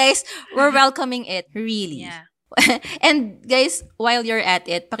lang guys. We're welcoming it. Really. Yeah. And guys, while you're at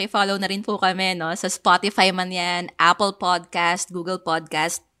it, paki-follow na rin po kami, no? Sa Spotify man yan, Apple Podcast, Google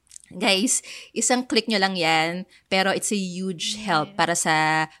Podcast. Guys, isang click nyo lang yan, pero it's a huge help para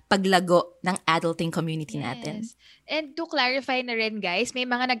sa paglago ng adulting community natin. And to clarify na rin, guys, may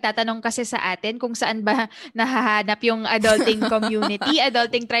mga nagtatanong kasi sa atin kung saan ba nahahanap yung adulting community,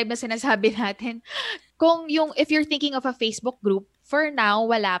 adulting tribe na sinasabi natin. If you're thinking of a Facebook group, for now,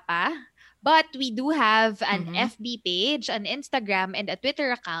 wala pa. But we do have an FB page, an Instagram, and a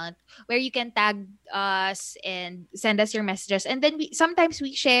Twitter account where you can tag us and send us your messages. And then sometimes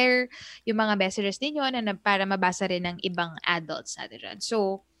we share yung mga messages ninyo na para mabasa rin ng ibang adults natin dyan.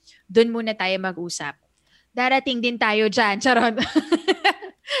 So, dun muna tayo mag-usap. Darating din tayo dyan. Charot.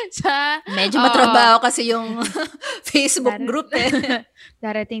 Medyo matrabaho kasi yung Facebook group eh.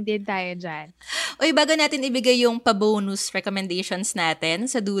 Darating din tayo dyan. Uy, bago natin ibigay yung pa-bonus recommendations natin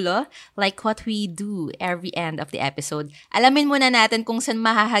sa dulo, like what we do every end of the episode, alamin muna natin kung saan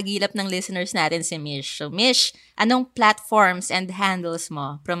mahahagilap ng listeners natin si Mish. So, Mish, anong platforms and handles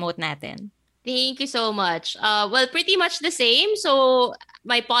mo? Promote natin. Thank you so much. Well, pretty much the same. So,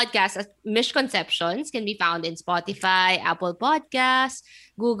 my podcast, Misconceptions, can be found in Spotify, Apple Podcasts,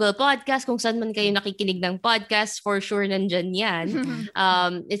 Google Podcasts, kung saan man kayo nakikinig ng podcast, for sure nandyan yan.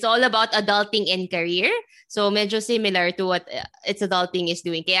 It's all about adulting and career. So, medyo similar to what It's Adulting is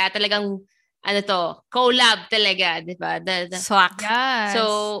doing. Kaya talagang, collab talaga, di ba? Swak. Yes.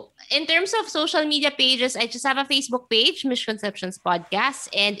 So, in terms of social media pages, I just have a Facebook page, Misconceptions Podcast,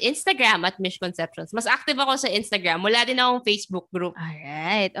 and Instagram at Misconceptions. Mas active ako sa Instagram. Wala din akong Facebook group.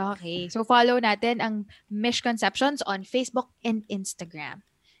 Alright, okay. So, follow natin ang Misconceptions on Facebook and Instagram.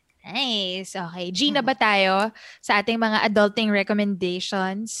 Nice. Okay. Gina ba tayo sa ating mga adulting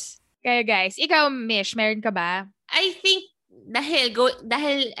recommendations? Kaya guys, ikaw, Mish, meron ka ba? I think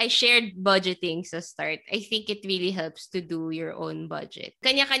dahil I shared budgeting sa start, I think it really helps to do your own budget.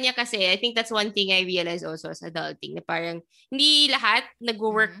 Kanya-kanya kasi, I think that's one thing I realized also as adulting, na parang hindi lahat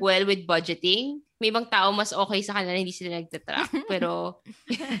nag-work well with budgeting. May ibang tao mas okay sa kanila, hindi sila nagtatrack. Pero,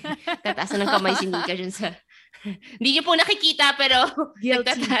 tataas na ng kamay si Nika dyan sa... Hindi niyo po nakikita, pero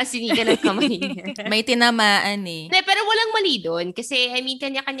nagtataas si Nika ng kamay. May tinamaan eh. Pero walang mali doon. Kasi, I mean,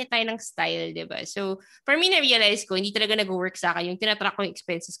 kanya-kanya tayo ng style, diba? So, for me, na-realize ko, hindi talaga nag-work sa akin yung tinatrack ko yung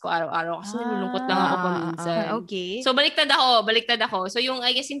expenses ko araw-araw kasi nalulungkot lang ako paminsan. Okay. So, baliktad ako. So, yung,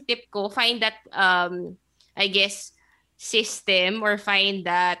 I guess, yung tip ko, find that, I guess, system or find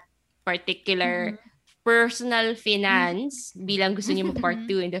that particular personal finance, bilang gusto niyo mag-part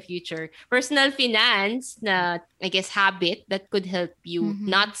 2 in the future. Personal finance na, I guess, habit that could help you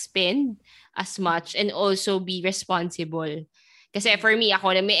not spend as much and also be responsible. Kasi for me,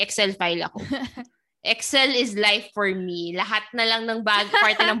 ako na may Excel file ako. Excel is life for me. Lahat na lang ng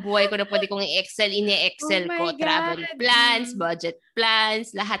parte ng buhay ko na pwede kong i-Excel, ini-Excel ko. Travel plans, budget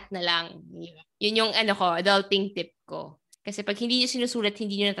plans, lahat na lang. Yun yung adulting tip ko. Kasi pag hindi nyo sinusulat,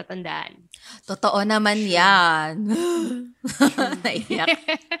 hindi nyo natatandaan. Totoo naman yan. Naiyak.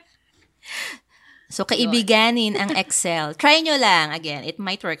 So, kaibiganin ang Excel. Try nyo lang. Again, it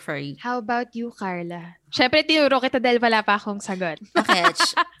might work for you. How about you, Carla? Siyempre, tinuro kita dahil wala pa akong sagot.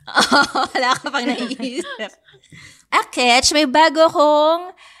 Akech. Wala ka pang naiisip. Akech, may bago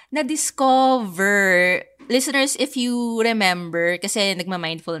kong na-discover. Listeners, if you remember, kasi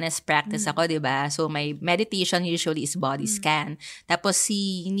nagma-mindfulness practice ako, di ba? So, my meditation usually is body scan. Tapos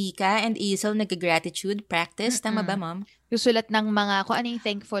si Nika and Isel nag-gratitude practice. Tama ba, Mom? Susulat ng mga kung ano yung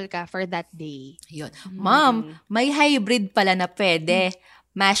thankful ka for that day. Yun. Mom, may hybrid pala na pwede.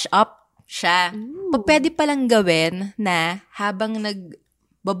 Mash up siya. Pwede palang gawin na habang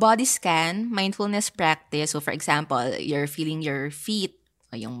nag-body scan, mindfulness practice. So, for example, you're feeling your feet,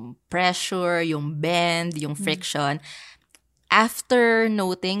 yung pressure, yung bend, yung friction. After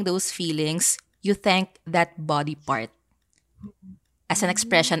noting those feelings, you thank that body part as an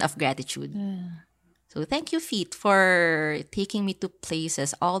expression of gratitude. So, thank you, feet, for taking me to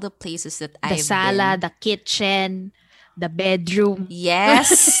places, all the places that I've been. The sala, the kitchen, the bedroom.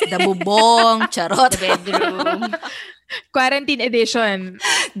 Yes, the bubong, charot. The bedroom. Quarantine edition.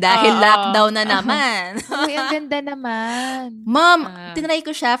 Dahil lockdown na naman. Uy, ang ganda naman. Mom, tinry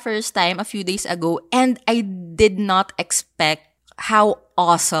ko siya first time a few days ago and I did not expect how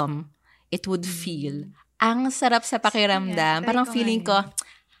awesome it would feel. Ang sarap sa pakiramdam. Parang feeling ko,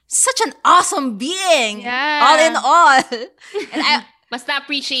 such an awesome being. Yeah. All in all. And mas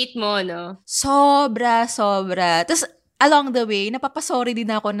na-appreciate mo, no? Sobra. Tapos, along the way, napapasorry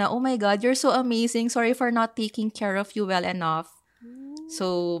din ako na, oh my God, you're so amazing. Sorry for not taking care of you well enough.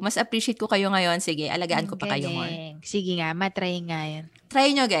 So, mas appreciate ko kayo ngayon. Sige, alagaan ko pa kayo more. Sige nga, matry nga yan.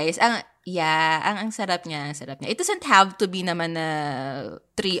 Try nyo, guys. Ang sarap niya. It doesn't have to be naman na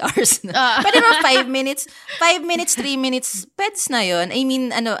 3 hours na. Pwede naman 5 minutes. 5 minutes, 3 minutes. Pwede na yun. I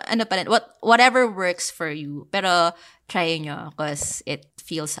mean, ano pa rin. Whatever works for you. Pero, try nyo because it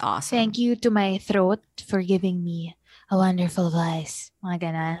feels awesome. Thank you to my throat for giving me a wonderful voice. Mga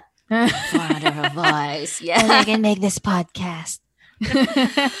ganon. Wonderful voice. Yeah. And I can make this podcast.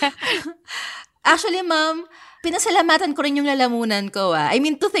 Actually, Ma'am, pinasalamatan ko rin yung lalamunan ko. I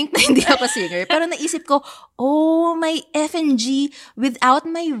mean, to think na hindi ako singer. Pero naisip ko, my FNG without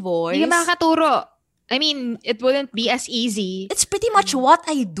my voice. Hindi ka makakaturo. I mean, it wouldn't be as easy. It's pretty much what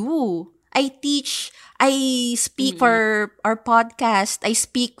I do. I teach, I speak for our podcast, I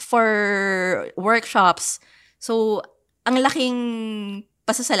speak for workshops. So, ang laking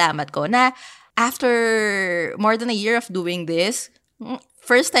pasasalamat ko na after more than a year of doing this,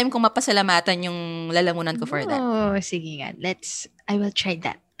 first time kong mapasalamatan yung lalamunan ko for that. Oh, sige nga. I will try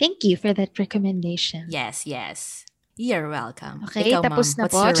that. Thank you for that recommendation. Yes. You're welcome. Okay, Ikaw, tapos Ma'am,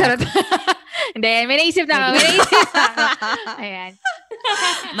 na po. what's your Hindi, may naisip na ako. Ayan.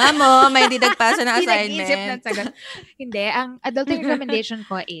 Mamo, may didagpasa ng assignment. Hindi nag-isip ng sagot. Hindi, ang adulting recommendation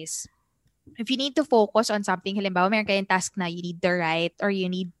ko is, if you need to focus on something, halimbawa, meron kayong task na you need to write or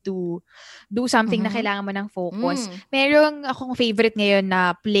you need to do something na kailangan mo ng focus. Merong akong favorite ngayon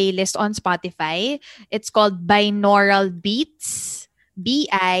na playlist on Spotify. It's called Binaural Beats.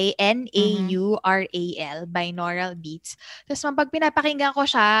 B-I-N-A-U-R-A-L. Binaural Beats. Tapos, pag pinapakinggan ko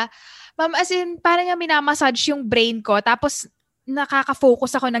siya, ma'am, as in, parang yung minamassage yung brain ko. Tapos,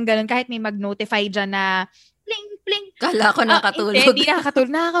 nakaka-focus ako ng ganun kahit may mag-notify dyan na pling, pling. Kala ko nakatulog. Hindi nakakatulog.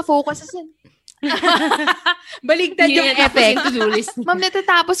 Nakaka-focus. Baligtad yung effect. Ma'am,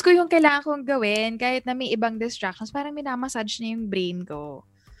 natatapos ko yung kailangan kong gawin kahit na may ibang distractions. Parang minamassage na yung brain ko.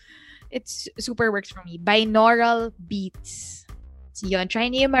 It's super works for me. Binaural Beats. So yun, try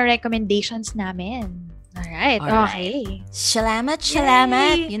niyo yung mga recommendations namin. Alright, okay. Salamat.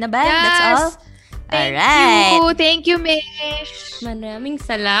 Yun na ba? Yes. That's all? Thank you, Mish. Maraming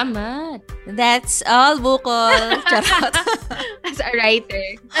salamat. That's all, Bukol. Charot. As a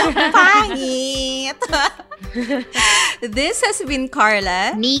writer. Pangit. This has been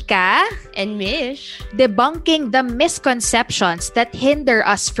Carla, Nika, and Mish, debunking the misconceptions that hinder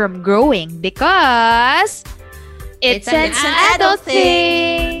us from growing because it's an adult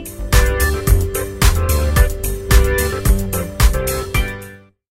thing.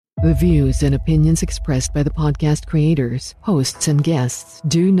 The views and opinions expressed by the podcast creators, hosts, and guests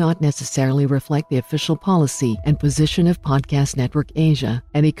do not necessarily reflect the official policy and position of Podcast Network Asia.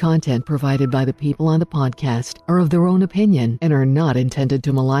 Any content provided by the people on the podcast are of their own opinion and are not intended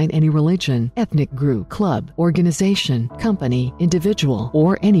to malign any religion, ethnic group, club, organization, company, individual,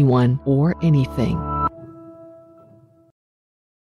 or anyone or anything.